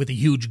like with a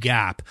huge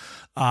gap,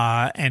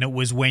 and it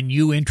was when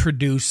you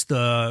introduced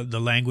the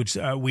language.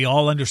 We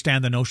all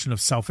understand the notion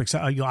of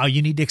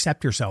you need to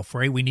accept yourself,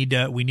 right?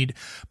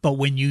 But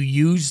when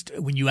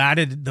you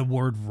added the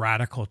word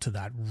radical to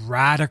that,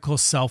 radical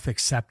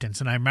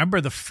self-acceptance, and I remember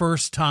the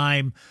first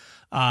time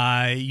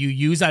you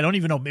use, I don't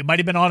even know, it might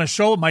have been on a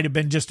show, it might have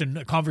been just in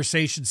a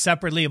conversation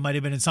separately, it might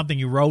have been in something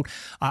you wrote.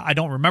 I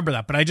don't remember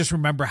that, but I just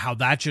remember how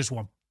that just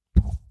went,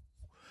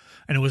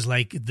 and it was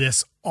like,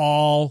 this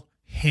all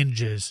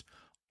hinges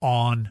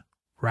on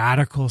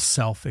radical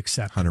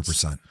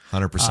self-acceptance.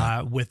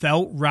 100%.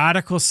 Without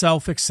radical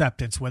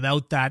self-acceptance,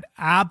 without that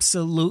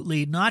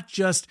absolutely, not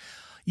just,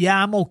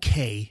 yeah, I'm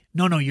okay.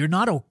 No, you're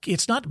not okay.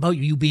 It's not about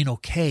you being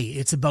okay.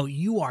 It's about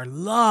you are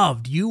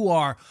loved. You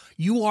are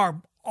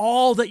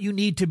all that you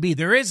need to be.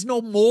 There is no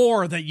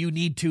more that you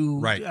need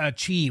to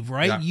achieve,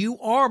 right? Yeah. You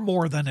are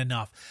more than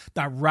enough.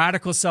 That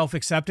radical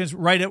self-acceptance,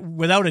 right?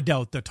 Without a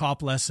doubt, the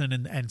top lesson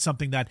and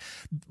something that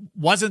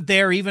wasn't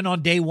there even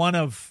on day one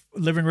of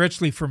Living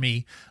Richly for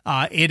me.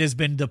 It has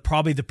been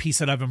probably the piece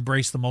that I've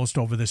embraced the most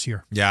over this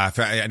year. Yeah,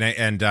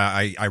 and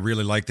I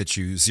really like that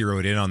you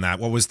zeroed in on that.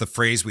 What was the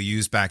phrase we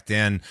used back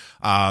then?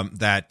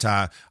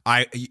 That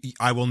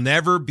I will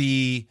never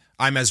be.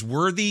 I'm as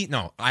worthy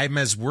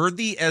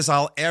as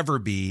I'll ever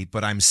be,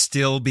 but I'm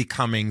still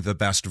becoming the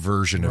best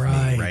version of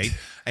me, right?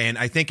 And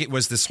I think it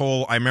was this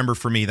whole, I remember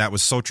for me, that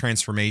was so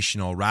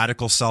transformational,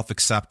 radical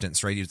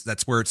self-acceptance, right?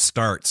 That's where it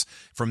starts.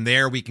 From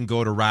there, we can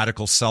go to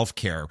radical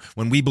self-care.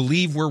 When we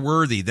believe we're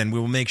worthy, then we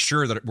will make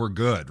sure that we're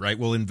good, right?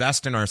 We'll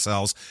invest in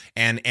ourselves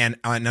and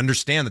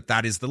understand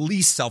that is the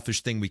least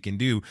selfish thing we can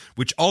do,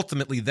 which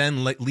ultimately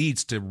then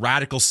leads to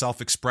radical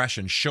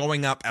self-expression,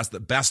 showing up as the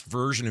best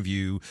version of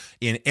you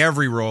in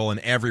every role, in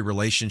every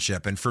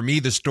relationship. And for me,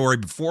 the story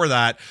before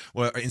that,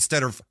 well,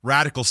 instead of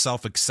radical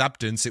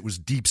self-acceptance, it was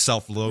deep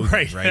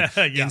self-loathing. Right.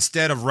 Yeah.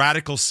 Instead of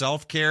radical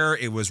self-care,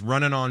 it was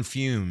running on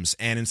fumes.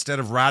 And instead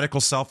of radical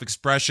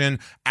self-expression,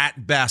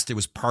 at best, it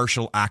was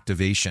partial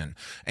activation.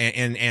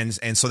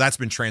 And so that's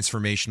been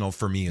transformational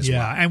for me as well.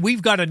 Yeah. And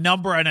we've got a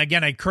number. And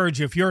again, I encourage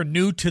you, if you're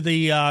new to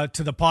the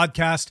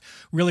podcast,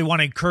 really want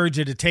to encourage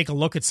you to take a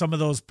look at some of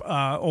those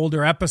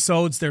older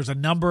episodes. There's a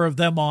number of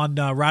them on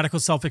radical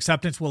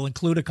self-acceptance. We'll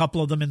include a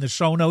couple of them in the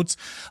show notes.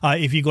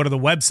 If you go to the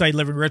website,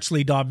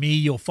 livingrichly.me,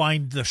 you'll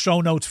find the show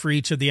notes for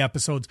each of the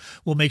episodes.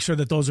 We'll make sure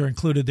that those are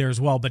included there as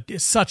well. But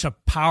it's such a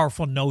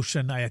powerful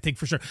notion, I think,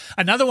 for sure.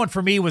 Another one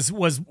for me was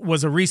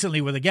a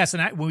recently with a guest.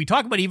 And when we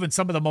talk about even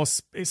some of the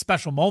most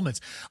special moments,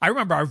 I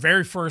remember our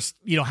very first,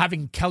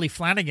 having Kelly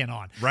Flanagan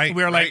on. Right.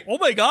 We were like, oh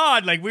my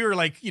God, like we were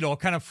like,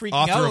 kind of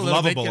freaking out a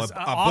little bit.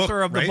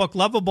 Author of the book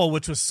Lovable,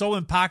 which was so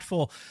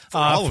impactful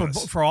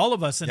for all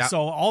of us. And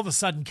so all of a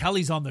sudden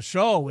Kelly's on the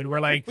show and we're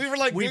like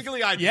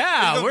wiggly-eyed.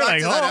 Yeah, we're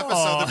like, that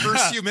episode, the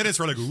first few minutes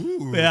we're like,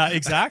 ooh. Yeah,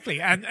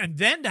 exactly. And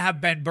then to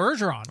have Ben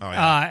Bergeron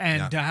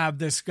to have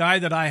this guy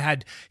that I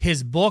had,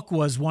 his book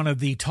was one of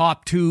the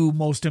top 2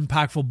 most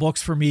impactful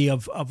books for me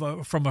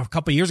from a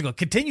couple of years ago.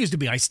 Continues to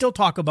be. I still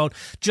talk about,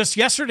 just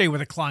yesterday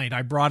with a client,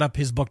 I brought up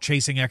his book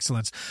Chasing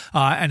Excellence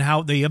and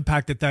how the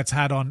impact that's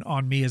had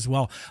on me as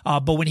well.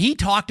 But when he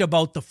talked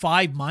about the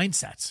 5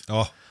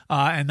 mindsets,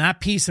 and that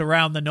piece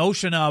around the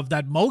notion of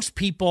that most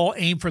people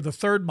aim for the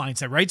 3rd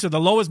mindset, right? So the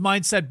lowest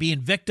mindset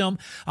being victim.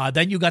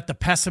 Then you got the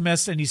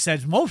pessimist, and he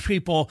says most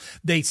people,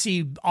 they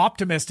see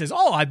optimist as,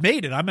 I've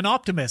made it. I'm an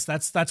optimist.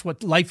 That's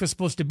what life is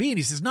supposed to be. And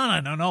he says,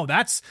 no.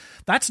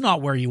 That's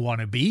not where you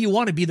want to be. You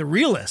want to be the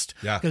realist.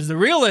 Yeah. Because the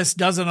realist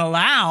doesn't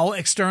allow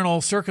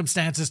external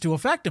circumstances to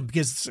affect him,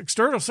 because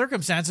external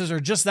circumstances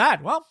are just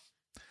that. Well,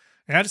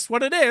 that's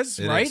what it is,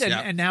 right?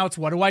 And now it's,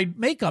 what do I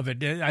make of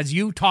it? As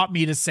you taught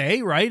me to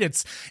say, right?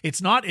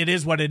 It's not, it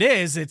is what it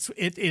is. It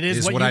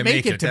is what you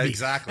make it to be.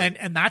 Exactly.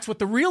 And that's what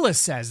the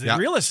realist says. The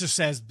realist just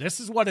says, this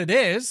is what it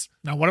is.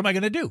 Now, what am I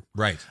going to do?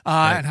 Right.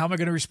 And how am I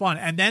going to respond?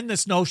 And then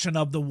this notion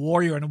of the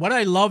warrior. And what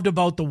I loved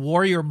about the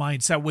warrior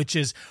mindset, which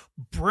is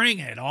bring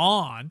it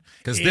on.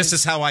 Because this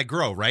is how I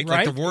grow, right?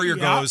 Like the warrior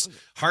goes,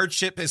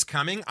 hardship is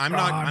coming. I'm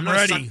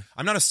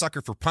not a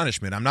sucker for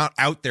punishment. I'm not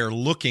out there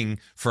looking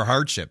for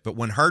hardship. But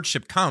when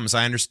hardship comes,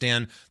 I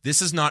understand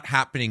this is not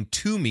happening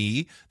to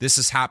me. This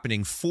is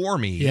happening for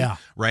me,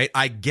 right?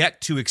 I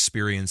get to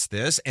experience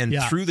this. And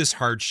through this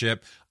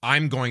hardship,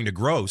 I'm going to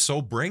grow.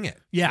 So bring it.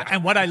 Yeah.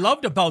 And what I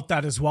loved about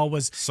that as well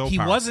was he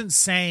powerful. wasn't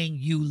saying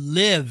you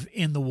live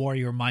in the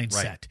warrior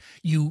mindset. Right.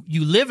 You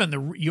live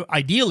in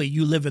ideally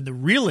you live in the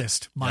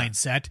realist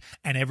mindset.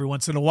 And every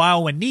once in a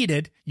while when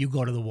needed, you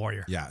go to the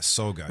warrior. Yeah.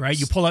 So good. Right.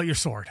 You pull out your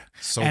sword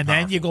and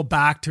then you go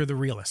back to the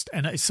realist.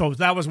 And so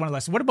that was one of the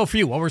lessons. What about for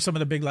you? What were some of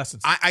the big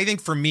lessons? I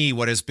think for me,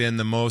 what has been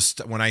the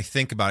most, when I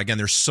think about it, again,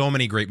 there's so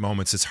many great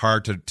moments. It's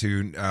hard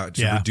to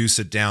reduce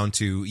it down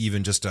to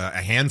even just a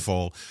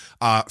handful.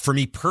 For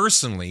me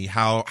personally,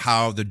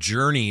 how the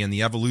journey and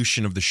the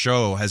evolution of the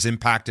show has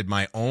impacted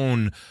my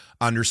own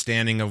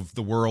understanding of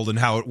the world and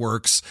how it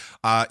works.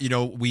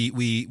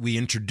 We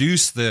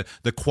introduced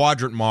the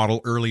quadrant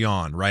model early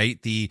on,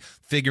 right? The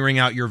figuring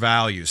out your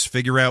values,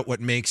 figure out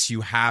what makes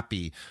you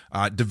happy,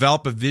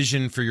 develop a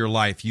vision for your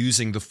life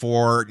using the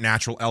 4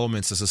 natural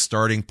elements as a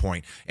starting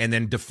point, and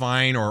then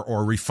define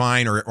or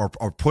refine or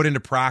put into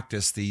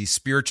practice the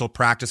spiritual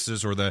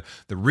practices or the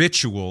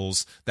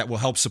rituals that will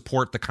help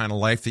support the kind of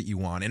life that you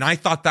want. And I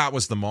thought that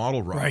was the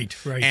model, Rob. Right.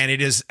 And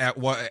it is and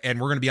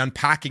we're going to be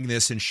unpacking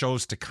this in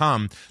shows to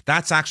come.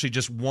 That's actually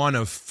just one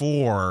of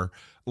 4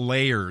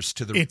 layers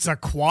to the. It's a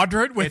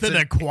quadrant within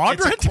a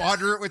quadrant. It's a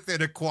quadrant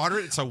within a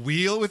quadrant. It's a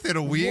wheel within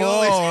a wheel.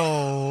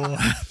 Whoa.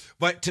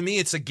 But to me,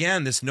 it's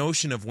again this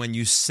notion of when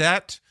you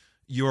set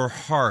your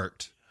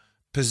heart,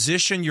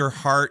 position your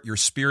heart, your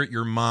spirit,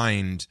 your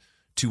mind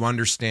to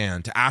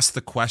understand, to ask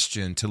the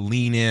question, to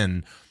lean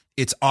in.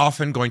 It's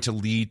often going to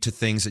lead to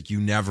things that you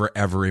never,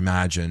 ever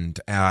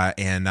imagined.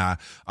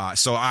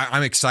 So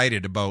I'm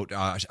excited about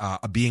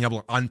being able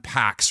to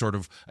unpack sort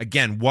of,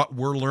 again, what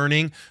we're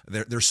learning.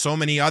 There's so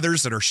many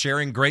others that are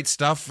sharing great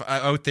stuff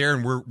out there,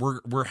 and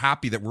we're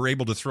happy that we're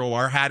able to throw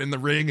our hat in the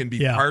ring and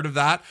be part of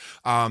that.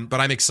 But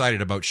I'm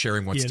excited about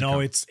sharing what's to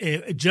come. It's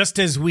just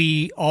as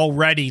we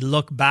already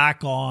look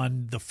back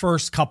on the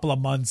first couple of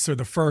months or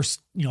the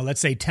first,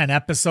 let's say 10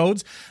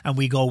 episodes, and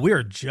we go,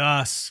 we're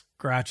just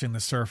scratching the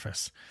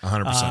surface.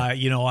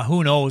 100%.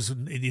 Who knows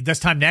this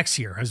time next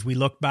year as we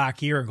look back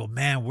here and go,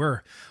 man,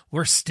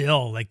 we're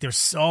still like, there's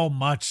so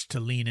much to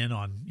lean in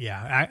on.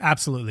 Yeah,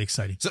 absolutely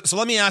exciting. So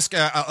let me ask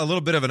a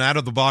little bit of an out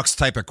of the box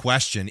type of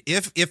question.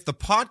 If the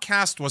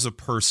podcast was a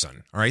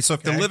person, all right, so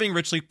if the Living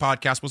Richly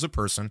podcast was a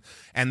person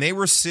and they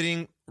were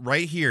sitting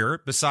right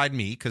here beside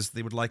me, because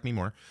they would like me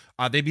more,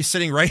 they'd be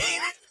sitting right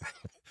here,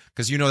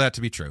 because you know that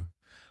to be true.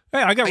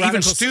 Hey, I got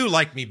even Stu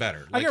liked me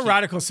better. I got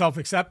radical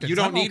self-acceptance. You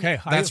don't need. Okay.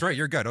 That's right.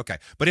 You're good. Okay.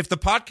 But if the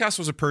podcast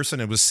was a person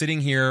and was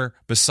sitting here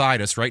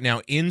beside us right now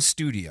in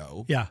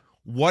studio,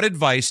 what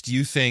advice do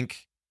you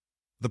think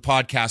the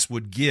podcast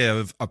would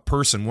give a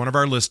person, one of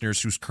our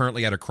listeners, who's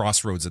currently at a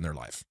crossroads in their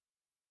life?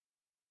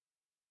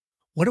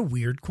 What a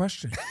weird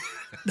question.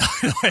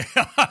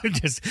 I'm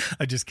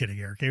just kidding,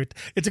 Eric.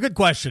 It's a good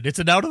question. It's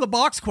an out of the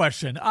box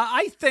question.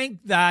 I think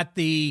that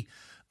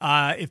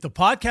if the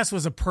podcast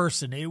was a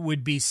person, it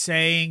would be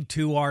saying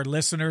to our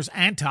listeners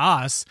and to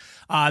us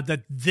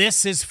that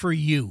this is for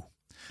you.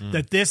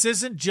 That this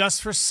isn't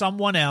just for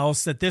someone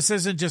else, that this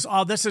isn't just,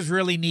 this is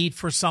really neat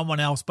for someone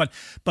else, but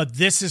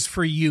this is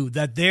for you,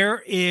 that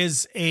there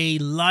is a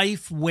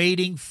life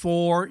waiting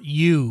for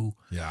you.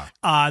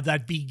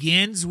 That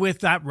begins with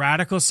that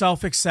radical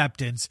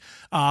self-acceptance.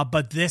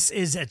 But this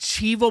is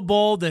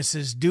achievable. This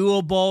is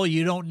doable.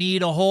 You don't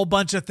need a whole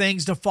bunch of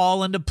things to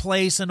fall into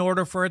place in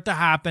order for it to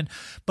happen.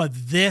 But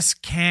this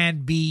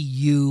can be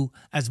you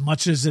as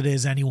much as it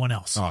is anyone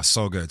else. Oh,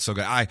 so good. So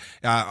good.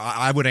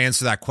 I would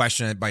answer that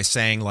question by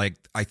saying, like,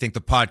 I think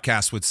the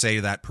podcast would say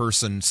to that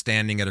person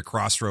standing at a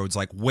crossroads,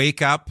 like,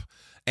 wake up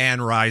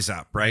and rise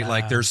up, right?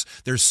 Like there's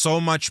so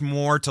much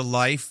more to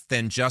life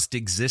than just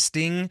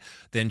existing,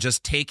 than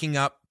just taking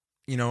up,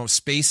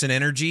 space and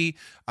energy.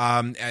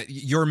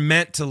 You're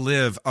meant to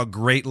live a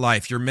great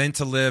life. You're meant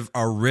to live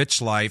a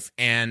rich life,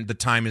 and the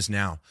time is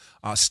now.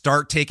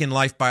 Start taking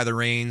life by the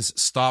reins,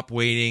 stop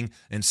waiting,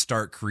 and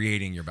start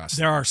creating your best.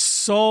 There are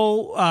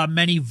so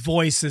many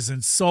voices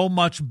and so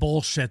much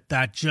bullshit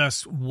that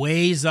just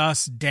weighs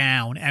us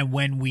down. And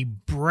when we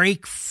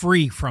break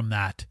free from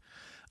that,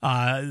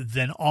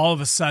 then all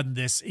of a sudden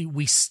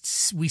we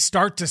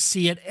start to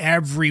see it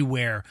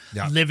everywhere.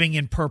 Living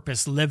in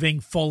purpose, living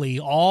fully,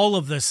 all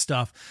of this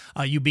stuff.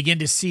 You begin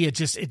to see it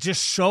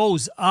just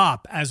shows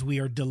up as we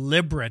are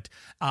deliberate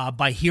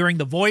by hearing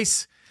the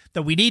voice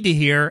that we need to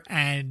hear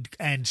and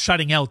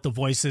shutting out the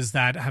voices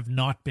that have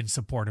not been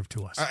supportive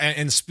to us.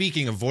 And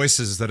speaking of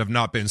voices that have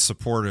not been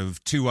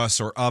supportive to us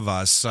or of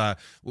us,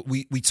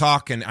 we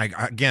talk, and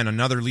again,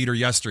 another leader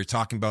yesterday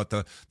talking about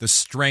the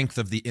strength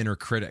of the inner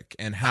critic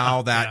and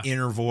how that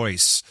inner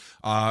voice,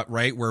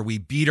 right, where we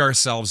beat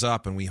ourselves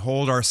up and we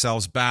hold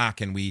ourselves back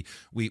and we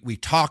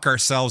talk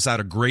ourselves out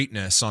of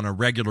greatness on a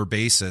regular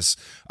basis,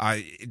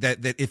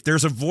 that if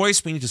there's a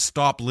voice we need to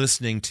stop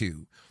listening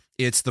to,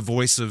 It's the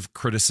voice of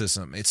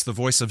criticism. It's the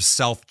voice of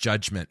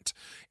self-judgment.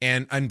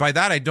 And by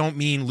that, I don't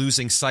mean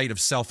losing sight of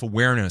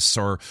self-awareness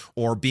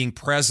or being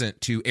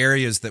present to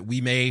areas that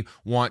we may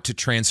want to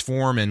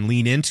transform and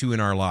lean into in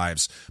our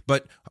lives.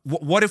 But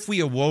what if we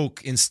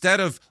awoke, instead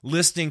of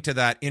listening to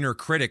that inner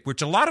critic,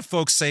 which a lot of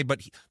folks say,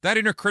 but that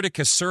inner critic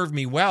has served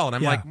me well. And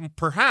I'm like,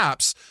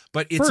 perhaps,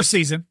 but it's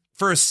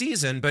for a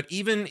season, but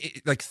even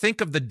like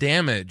think of the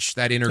damage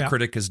that inner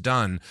critic has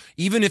done.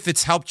 Even if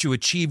it's helped you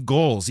achieve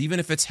goals, even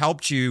if it's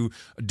helped you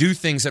do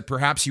things that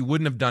perhaps you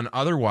wouldn't have done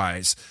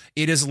otherwise,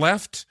 it's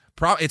left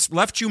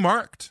you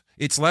marked.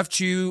 It's left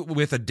you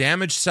with a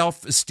damaged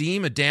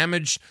self-esteem, a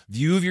damaged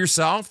view of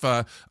yourself.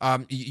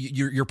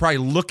 You're probably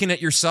looking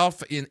at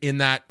yourself in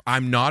that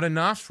I'm not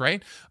enough,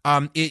 right?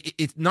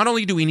 Not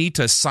only do we need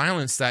to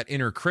silence that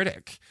inner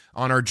critic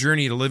on our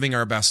journey to living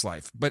our best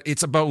life, but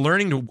it's about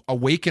learning to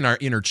awaken our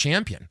inner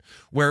champion,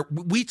 where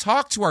we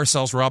talk to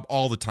ourselves, Rob,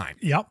 all the time.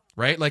 Yep.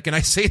 Right? Like, and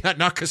I say that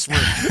not because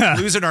we're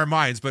losing our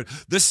minds, but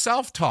the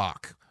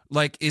self-talk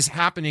is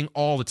happening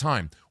all the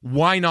time.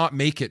 Why not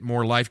make it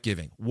more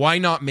life-giving? Why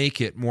not make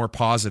it more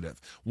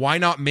positive? Why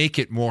not make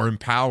it more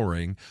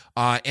empowering?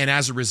 And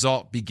as a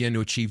result, begin to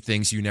achieve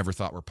things you never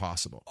thought were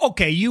possible.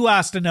 Okay, you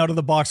asked an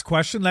out-of-the-box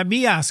question. Let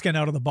me ask an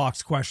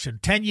out-of-the-box question.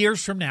 10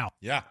 years from now.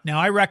 Yeah. Now,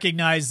 I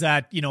recognize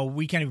that,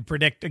 we can't even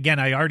predict. Again,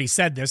 I already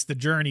said this, the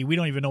journey. We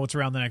don't even know what's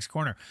around the next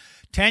corner.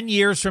 10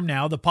 years from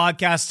now, the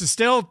podcast is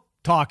still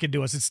talking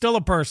to us. It's still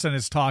a person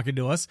is talking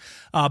to us.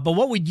 But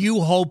what would you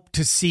hope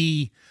to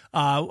see?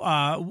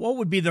 What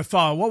would be the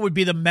thought? What would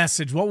be the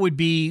message? What would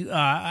be,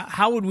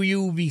 how would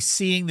you be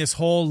seeing this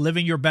whole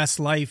living your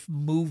best life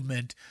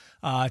movement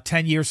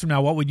 10 years from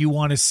now? What would you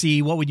want to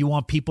see? What would you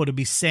want people to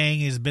be saying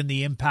has been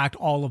the impact,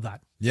 all of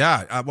that?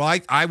 Yeah, well,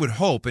 I would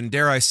hope, and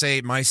dare I say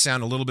it might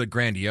sound a little bit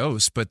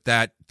grandiose, but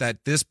that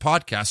this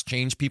podcast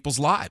changed people's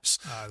lives,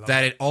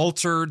 that it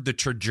altered the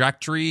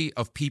trajectory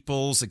of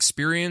people's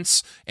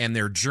experience and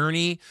their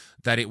journey,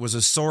 that it was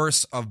a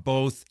source of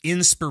both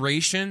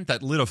inspiration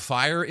that lit a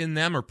fire in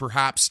them, or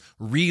perhaps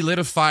relit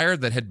a fire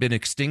that had been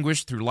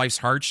extinguished through life's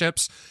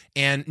hardships,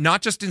 and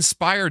not just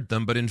inspired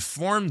them, but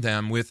informed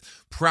them with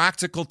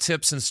practical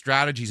tips and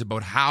strategies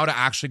about how to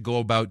actually go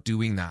about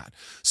doing that,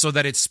 so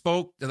that it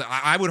spoke.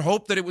 I would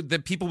hope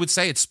that people would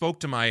say it spoke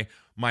to my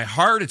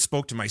heart, it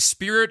spoke to my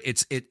spirit,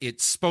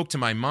 it spoke to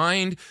my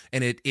mind,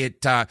 and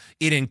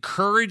it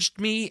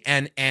encouraged me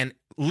and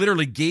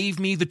literally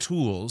gave me the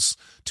tools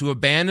to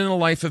abandon a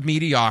life of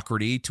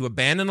mediocrity, to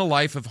abandon a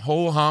life of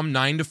ho-hum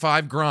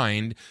 9-to-5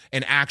 grind,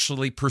 and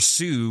actually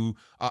pursue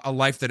a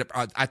life that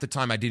at the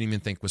time I didn't even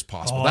think was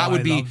possible. That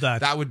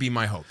would be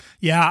my hope.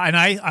 Yeah, and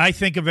I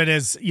think of it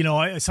as,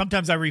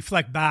 sometimes I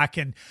reflect back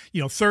and,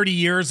 30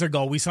 years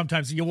ago,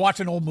 you watch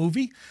an old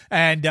movie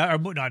and,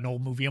 not an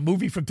old movie, a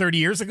movie from 30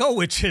 years ago,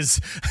 which is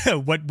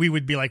what we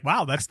would be like,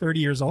 wow, that's 30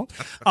 years old.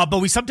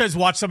 But we sometimes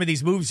watch some of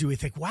these movies and we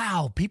think,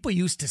 wow, people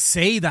used to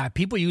say that,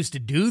 people used to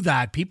do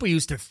that, people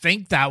used to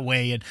think that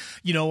way, and,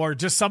 or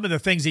just some of the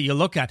things that you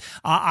look at.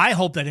 I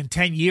hope that in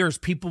 10 years,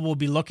 people will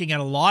be looking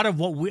at a lot of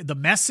what the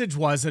message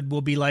was and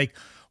will be like,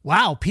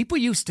 wow, people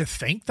used to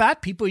think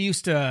that. People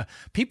used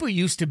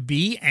to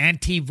be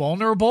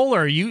anti-vulnerable,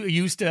 or you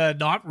used to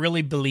not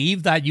really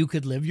believe that you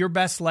could live your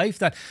best life.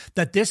 That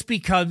this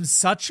becomes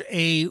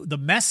the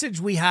message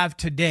we have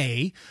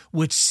today,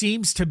 which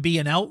seems to be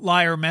an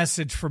outlier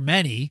message for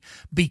many,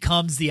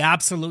 becomes the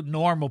absolute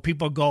normal.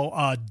 People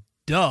go,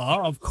 duh,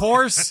 of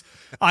course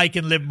I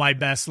can live my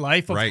best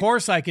life. Of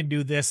course I can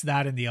do this,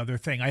 that, and the other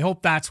thing. I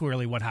hope that's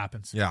really what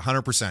happens. Yeah,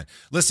 100%.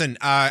 Listen,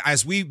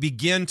 as we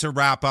begin to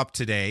wrap up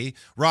today,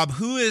 Rob,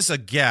 who is a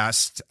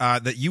guest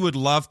that you would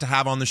love to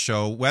have on the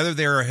show, whether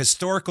they're a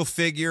historical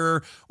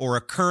figure or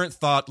a current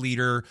thought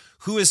leader?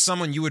 Who is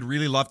someone you would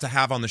really love to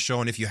have on the show?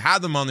 And if you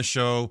had them on the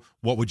show,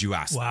 what would you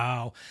ask them?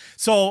 Wow.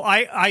 So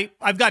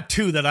I've got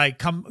two that I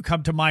come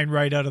to mind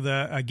right out of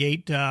the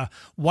gate.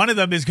 One of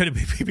them is going to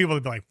be, people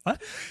will be like,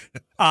 what?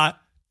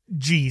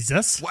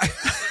 Jesus. What?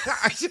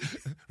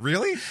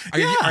 Really?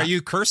 Yeah. Are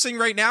you cursing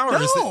right now? Or no,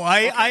 is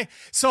it...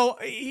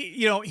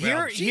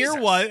 Here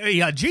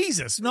was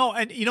Jesus. No,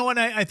 and when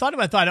I thought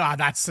about it, I thought,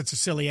 that's such a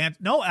silly answer.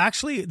 No,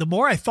 actually, the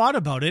more I thought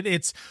about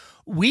it,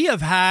 we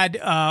have had,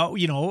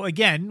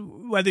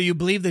 again, whether you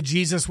believe that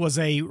Jesus was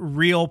a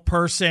real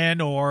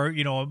person or,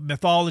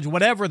 mythology,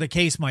 whatever the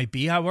case might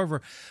be,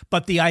 however,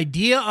 but the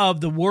idea of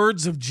the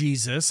words of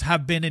Jesus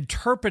have been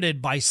interpreted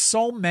by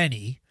so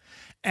many.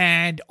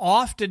 And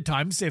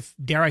oftentimes,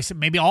 dare I say,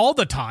 maybe all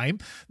the time,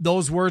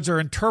 those words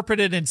are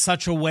interpreted in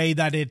such a way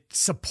that it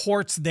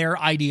supports their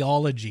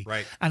ideology.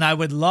 Right. And I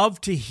would love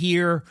to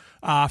hear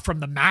from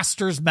the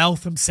master's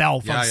mouth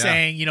himself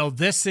saying,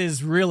 this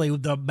is really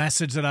the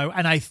message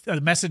the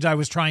message I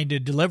was trying to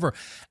deliver.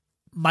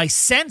 my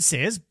sense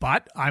is,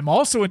 but I'm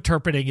also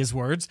interpreting his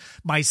words.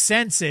 My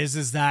sense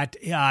is that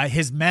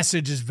his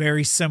message is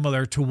very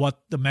similar to what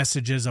the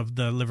message is of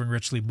the Living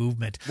Richly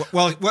movement.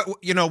 Well,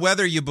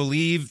 whether you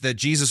believe that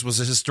Jesus was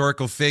a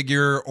historical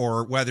figure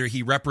or whether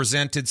he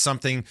represented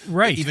something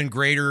even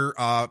greater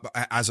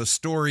as a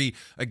story,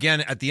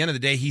 again, at the end of the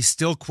day, he's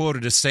still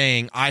quoted as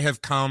saying, "I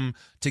have come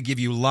to give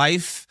you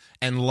life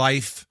and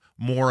life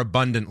more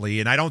abundantly."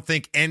 And I don't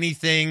think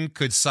anything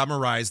could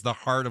summarize the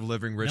heart of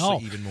Living Richly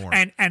even more.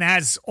 And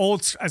as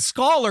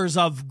scholars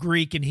of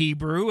Greek and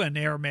Hebrew and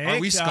Aramaic, are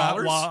we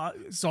scholars?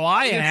 So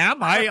I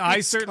am.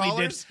 I certainly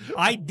scholars? did.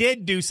 I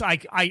did do.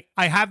 I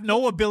have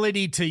no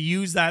ability to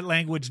use that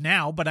language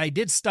now, but I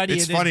did study it.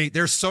 It's funny.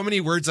 There's so many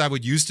words I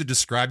would use to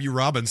describe you,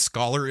 Rob, and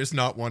scholar is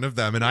not one of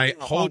them. And I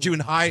hold you in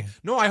high.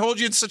 No, I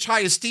hold you in such high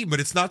esteem, but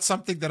it's not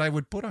something that I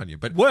would put on you.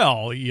 But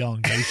well,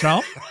 young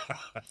Deschamps,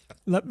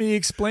 let me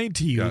explain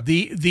to you. Yeah.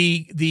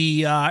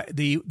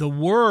 The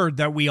word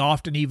that we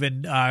often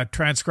even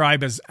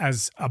transcribe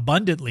as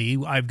abundantly,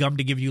 I've come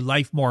to give you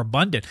life more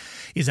abundant,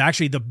 is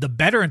actually the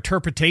better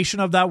interpretation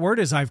of that word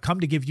is I've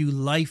come to give you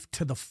life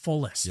to the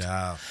fullest.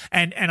 Yeah.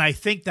 And I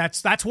think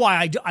that's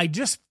why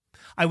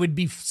I would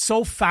be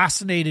so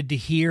fascinated to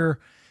hear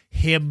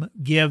him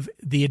give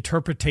the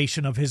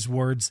interpretation of his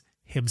words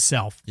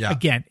himself. Yeah.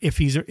 Again, if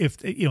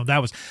that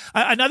was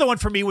another one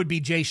for me would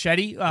be Jay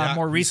Shetty,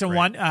 more recent great.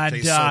 one. And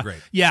Jay's so great.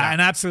 Yeah, and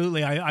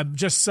absolutely. I'm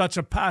just such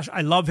a passion.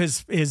 I love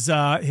his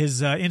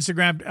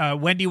Instagram.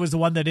 Wendy was the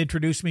one that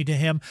introduced me to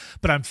him,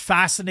 but I'm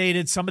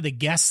fascinated. Some of the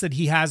guests that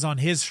he has on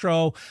his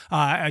show.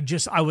 I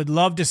would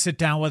love to sit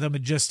down with him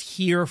and just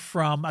hear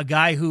from a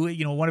guy who,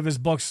 one of his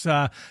books,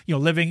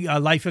 Living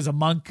Life as a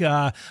Monk,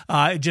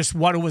 just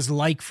what it was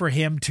like for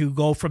him to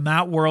go from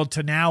that world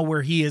to now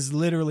where he is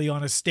literally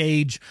on a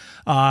stage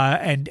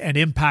and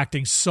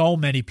impacting so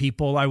many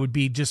people. It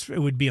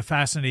would be a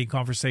fascinating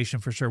conversation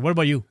for sure. What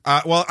about you?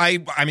 Well, I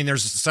mean,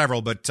 there's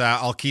several, but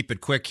I'll keep it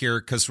quick here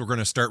because we're going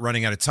to start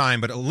running out of time.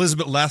 But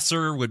Elizabeth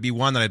Lesser would be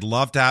one that I'd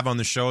love to have on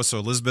the show. So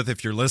Elizabeth,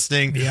 if you're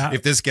listening,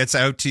 if this gets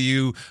out to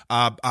you,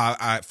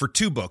 for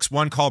two books,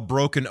 one called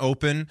Broken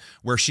Open,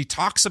 where she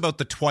talks about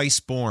the twice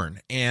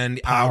born.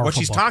 And what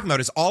she's talking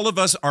about is all of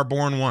us are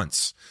born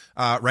once.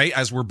 Right,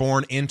 as we're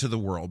born into the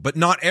world. But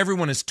not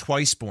everyone is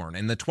twice born.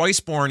 And the twice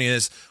born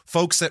is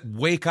folks that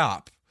wake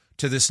up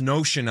to this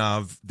notion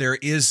of there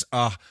is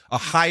a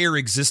higher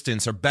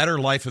existence, a better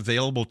life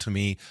available to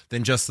me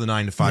than just the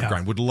 9-to-5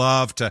 grind. Would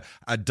love to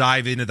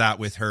dive into that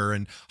with her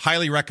and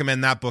highly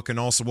recommend that book. And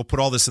also we'll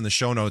put all this in the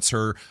show notes.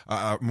 Her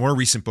more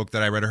recent book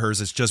that I read of hers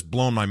has just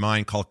blown my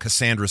mind called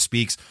Cassandra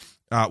Speaks.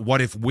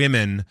 What if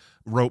women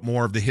wrote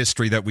more of the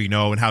history that we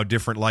know and how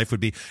different life would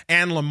be.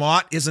 Anne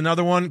Lamott is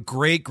another one.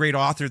 Great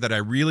author that I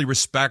really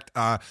respect.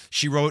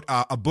 She wrote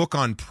a book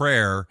on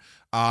prayer.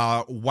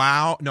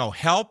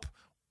 Help,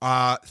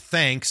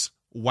 thanks,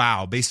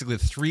 wow. Basically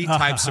the three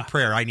types of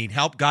prayer. I need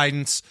help,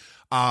 guidance,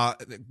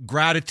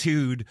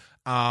 gratitude,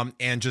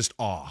 and just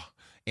awe.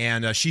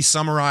 And she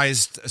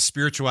summarized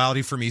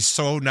spirituality for me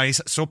so nice,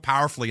 so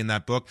powerfully in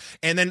that book.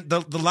 And then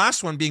the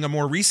last one being a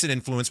more recent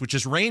influence, which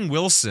is Rainn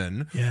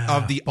Wilson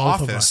of The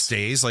Office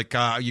days. Like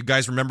you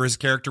guys remember his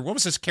character. What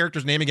was his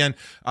character's name again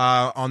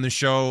on the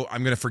show?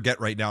 I'm going to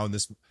forget right now in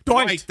this.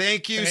 Dwight.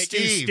 Thank you,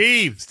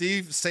 Steve.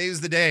 Steve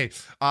saves the day.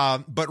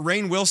 But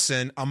Rainn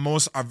Wilson,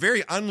 a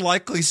very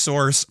unlikely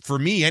source for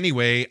me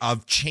anyway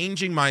of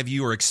changing my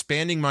view or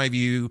expanding my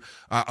view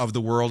of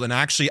the world. And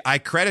actually, I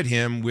credit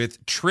him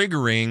with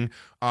triggering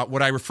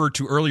what I referred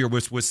to earlier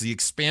was the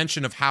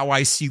expansion of how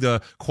I see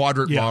the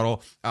quadrant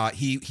model.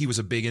 He was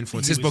a big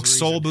influence. His book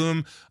Soul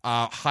Boom,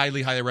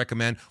 highly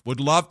recommend. Would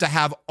love to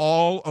have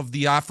all of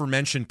the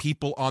aforementioned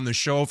people on the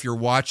show. If you're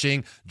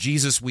watching,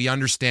 Jesus, we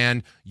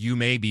understand you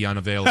may be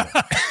unavailable.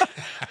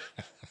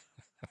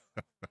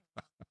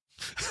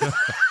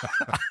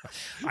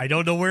 I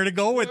don't know where to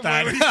go with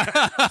that.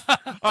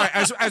 All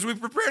right, as we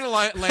prepare to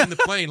land the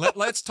plane,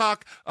 let's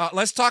talk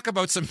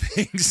about some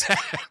things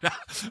that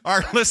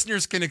our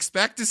listeners can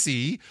expect to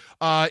see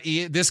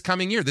this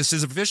coming year. This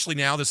is officially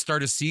now the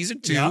start of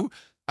season 2.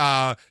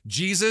 Yeah.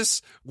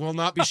 Jesus will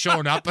not be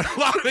showing up, but a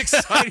lot of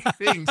exciting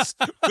things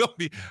will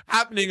be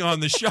happening on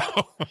the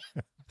show.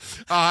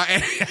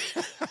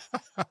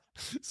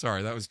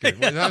 Sorry, that was good.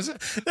 Let's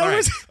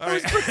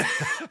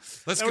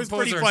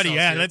pretty funny.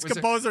 Yeah, let's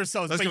compose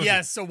ourselves.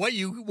 So what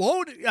you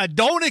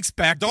don't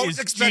expect to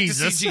see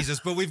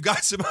Jesus, but we've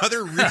got some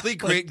other really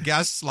great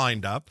guests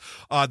lined up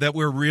that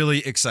we're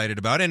really excited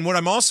about. And what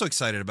I'm also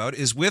excited about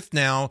is with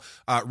now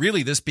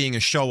really this being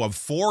a show of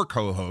 4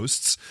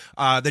 co-hosts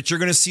that you're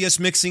going to see us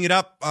mixing it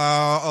up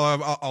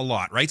a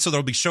lot, right? So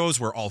there'll be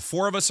shows where all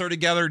 4 of us are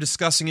together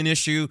discussing an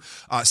issue.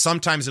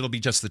 Sometimes it'll be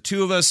just the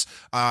 2 of us.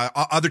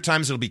 Other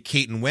times it'll be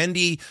Kate and Wendy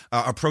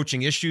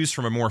approaching issues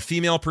from a more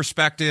female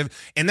perspective.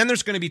 And then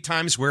there's going to be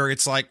times where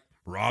it's like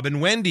Rob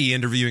and Wendy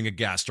interviewing a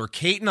guest or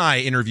Kate and I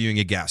interviewing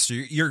a guest.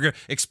 You're going to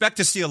expect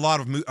to see a lot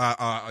of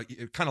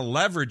kind of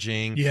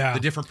leveraging the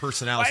different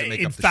personalities that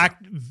make up the show.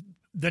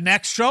 the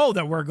next show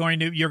that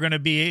you're going to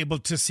be able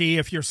to see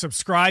if you're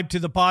subscribed to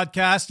the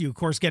podcast. You, of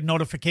course, get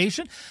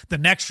notification. The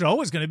next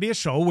show is going to be a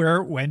show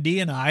where Wendy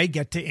and I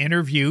get to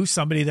interview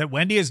somebody that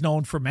Wendy has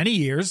known for many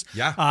years,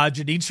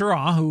 Janine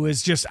Charan, who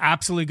is just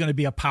absolutely going to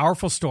be a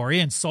powerful story,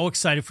 and so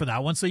excited for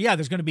that one. So yeah,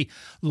 there's going to be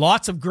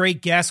lots of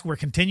great guests. We're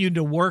continuing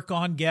to work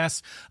on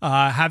guests,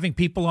 having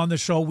people on the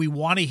show. We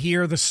want to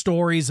hear the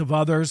stories of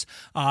others.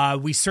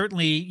 We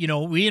certainly,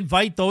 we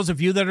invite those of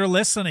you that are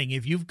listening.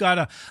 If you've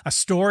got a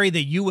story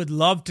that you would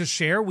love to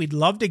share, we'd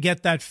love to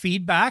get that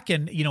feedback.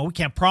 And, we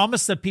can't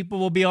promise that people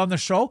will be on the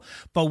show,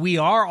 but we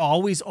are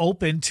always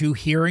open to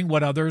hearing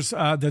what others,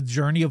 the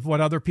journey of what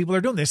other people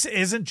are doing. This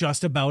isn't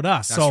just about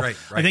us. That's right.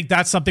 I think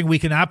that's something we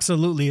can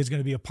absolutely is going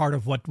to be a part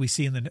of what we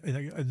see in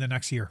the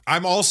next year.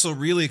 I'm also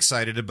really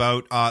excited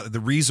about the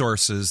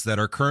resources that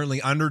are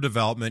currently under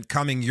development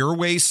coming your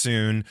way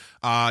soon,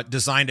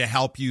 designed to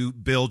help you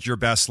build your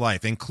best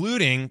life,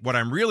 including what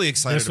I'm really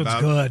excited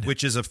about,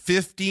 which is a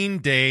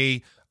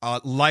 15-day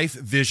life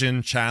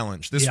vision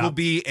challenge. This will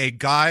be a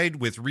guide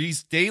with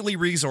daily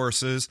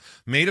resources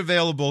made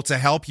available to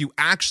help you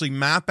actually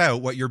map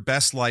out what your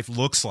best life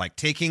looks like,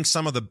 taking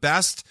some of the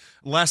best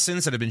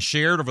lessons that have been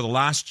shared over the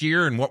last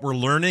year and what we're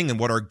learning and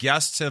what our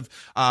guests have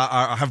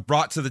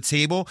brought to the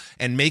table,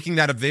 and making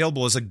that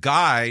available as a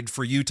guide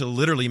for you to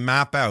literally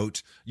map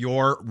out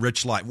your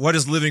rich life. What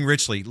does living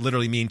richly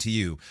literally mean to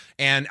you?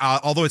 And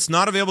although it's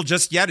not available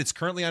just yet, it's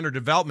currently under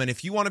development.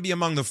 If you want to be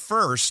among the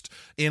first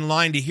in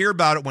line to hear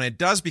about it when it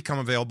does become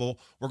available,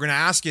 we're going to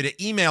ask you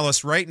to email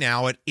us right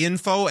now at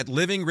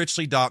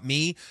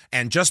info@livingrichly.me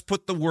and just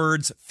put the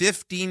words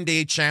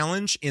 15-day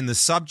challenge in the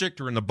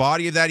subject or in the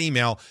body of that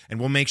email, and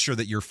we'll make sure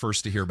that you're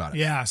first to hear about it.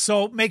 Yeah,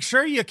 so make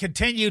sure you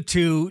continue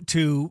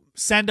to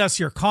send us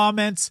your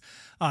comments.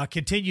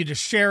 Continue to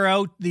share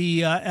out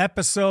the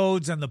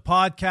episodes and the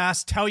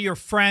podcast. Tell your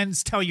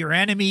friends, tell your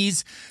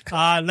enemies.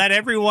 Let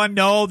everyone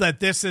know that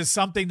this is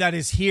something that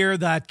is here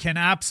that can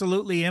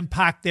absolutely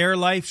impact their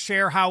life.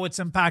 Share how it's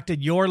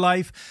impacted your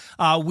life.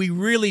 We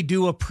really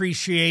do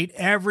appreciate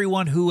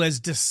everyone who has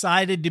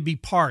decided to be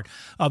part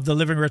of the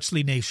Living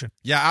Richly Nation.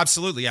 Yeah,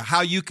 absolutely.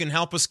 How you can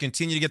help us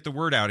continue to get the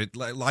word out.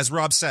 As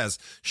Rob says,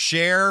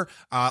 share,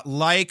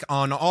 like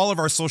on all of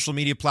our social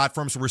media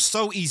platforms. We're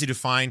so easy to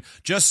find.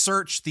 Just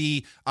search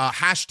the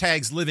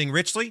hashtags Living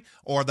Richly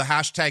or the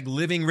hashtag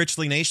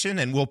LivingRichlyNation,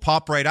 and we'll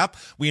pop right up.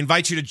 We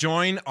invite you to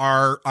join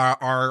our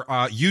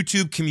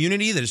YouTube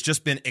community that has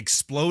just been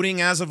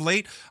exploding as of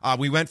late.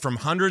 We went from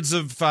hundreds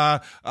of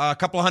a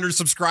couple of hundred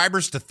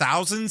subscribers to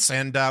thousands,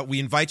 and we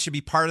invite you to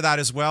be part of that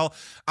as well.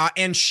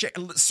 And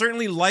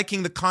certainly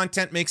liking the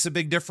content makes a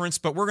big difference,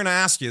 but we're going to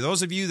ask you,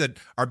 those of you that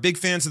are big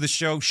fans of the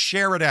show,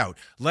 share it out.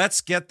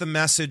 Let's get the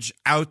message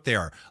out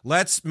there.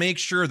 Let's make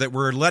sure that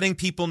we're letting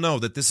people know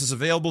that this is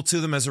available to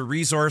them as a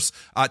resource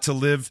to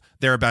live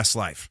their best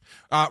life.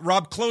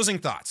 Rob, closing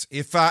thoughts.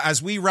 If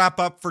as we wrap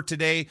up for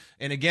today,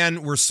 and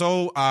again, we're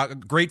so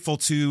grateful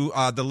to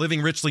the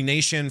Living Richly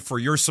Nation for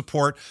your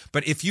support,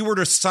 but if you were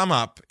to sum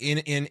up,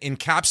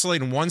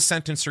 encapsulate in one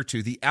sentence or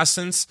two, the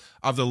essence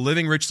of the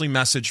Living Richly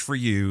message for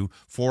you,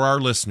 for our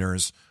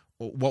listeners,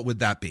 what would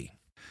that be?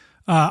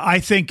 I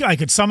think I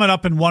could sum it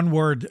up in one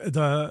word.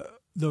 The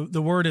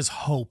word is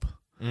hope.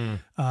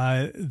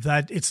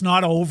 That it's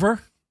not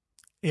over.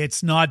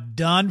 It's not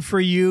done for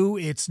you.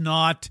 It's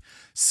not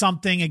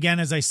something, again,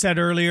 as I said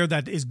earlier,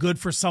 that is good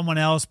for someone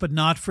else, but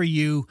not for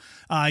you.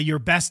 Your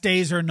best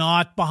days are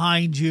not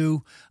behind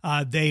you.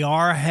 They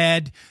are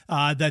ahead.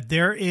 That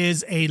there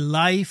is a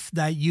life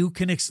that you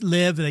can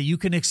live, that you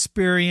can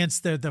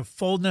experience. The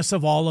fullness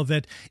of all of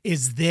it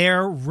is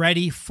there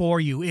ready for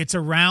you. It's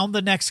around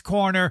the next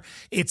corner.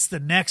 It's the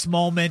next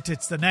moment.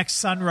 It's the next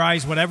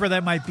sunrise, whatever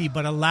that might be.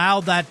 But allow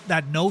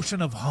that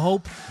notion of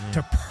hope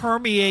to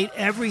permeate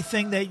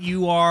everything that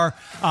you are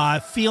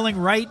feeling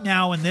right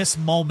now in this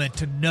moment,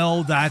 to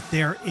know that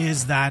there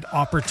is that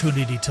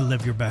opportunity to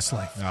live your best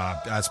life.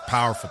 That's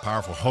powerful,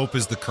 powerful. Hope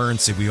is the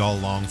currency we all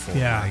long for,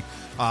 right?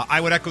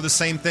 I would echo the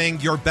same thing.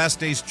 Your best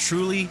days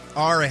truly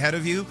are ahead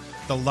of you.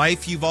 The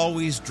life you've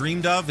always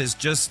dreamed of is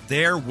just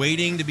there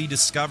waiting to be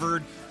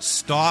discovered.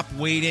 Stop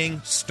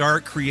waiting.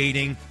 Start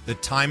creating. The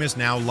time is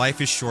now.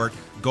 Life is short.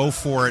 Go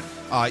for it.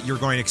 You're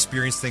going to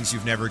experience things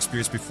you've never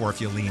experienced before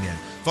if you lean in.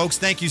 Folks,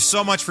 thank you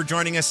so much for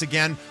joining us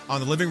again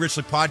on the Living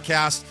Richly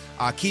podcast.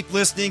 Keep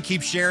listening,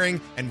 keep sharing,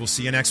 and we'll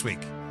see you next week.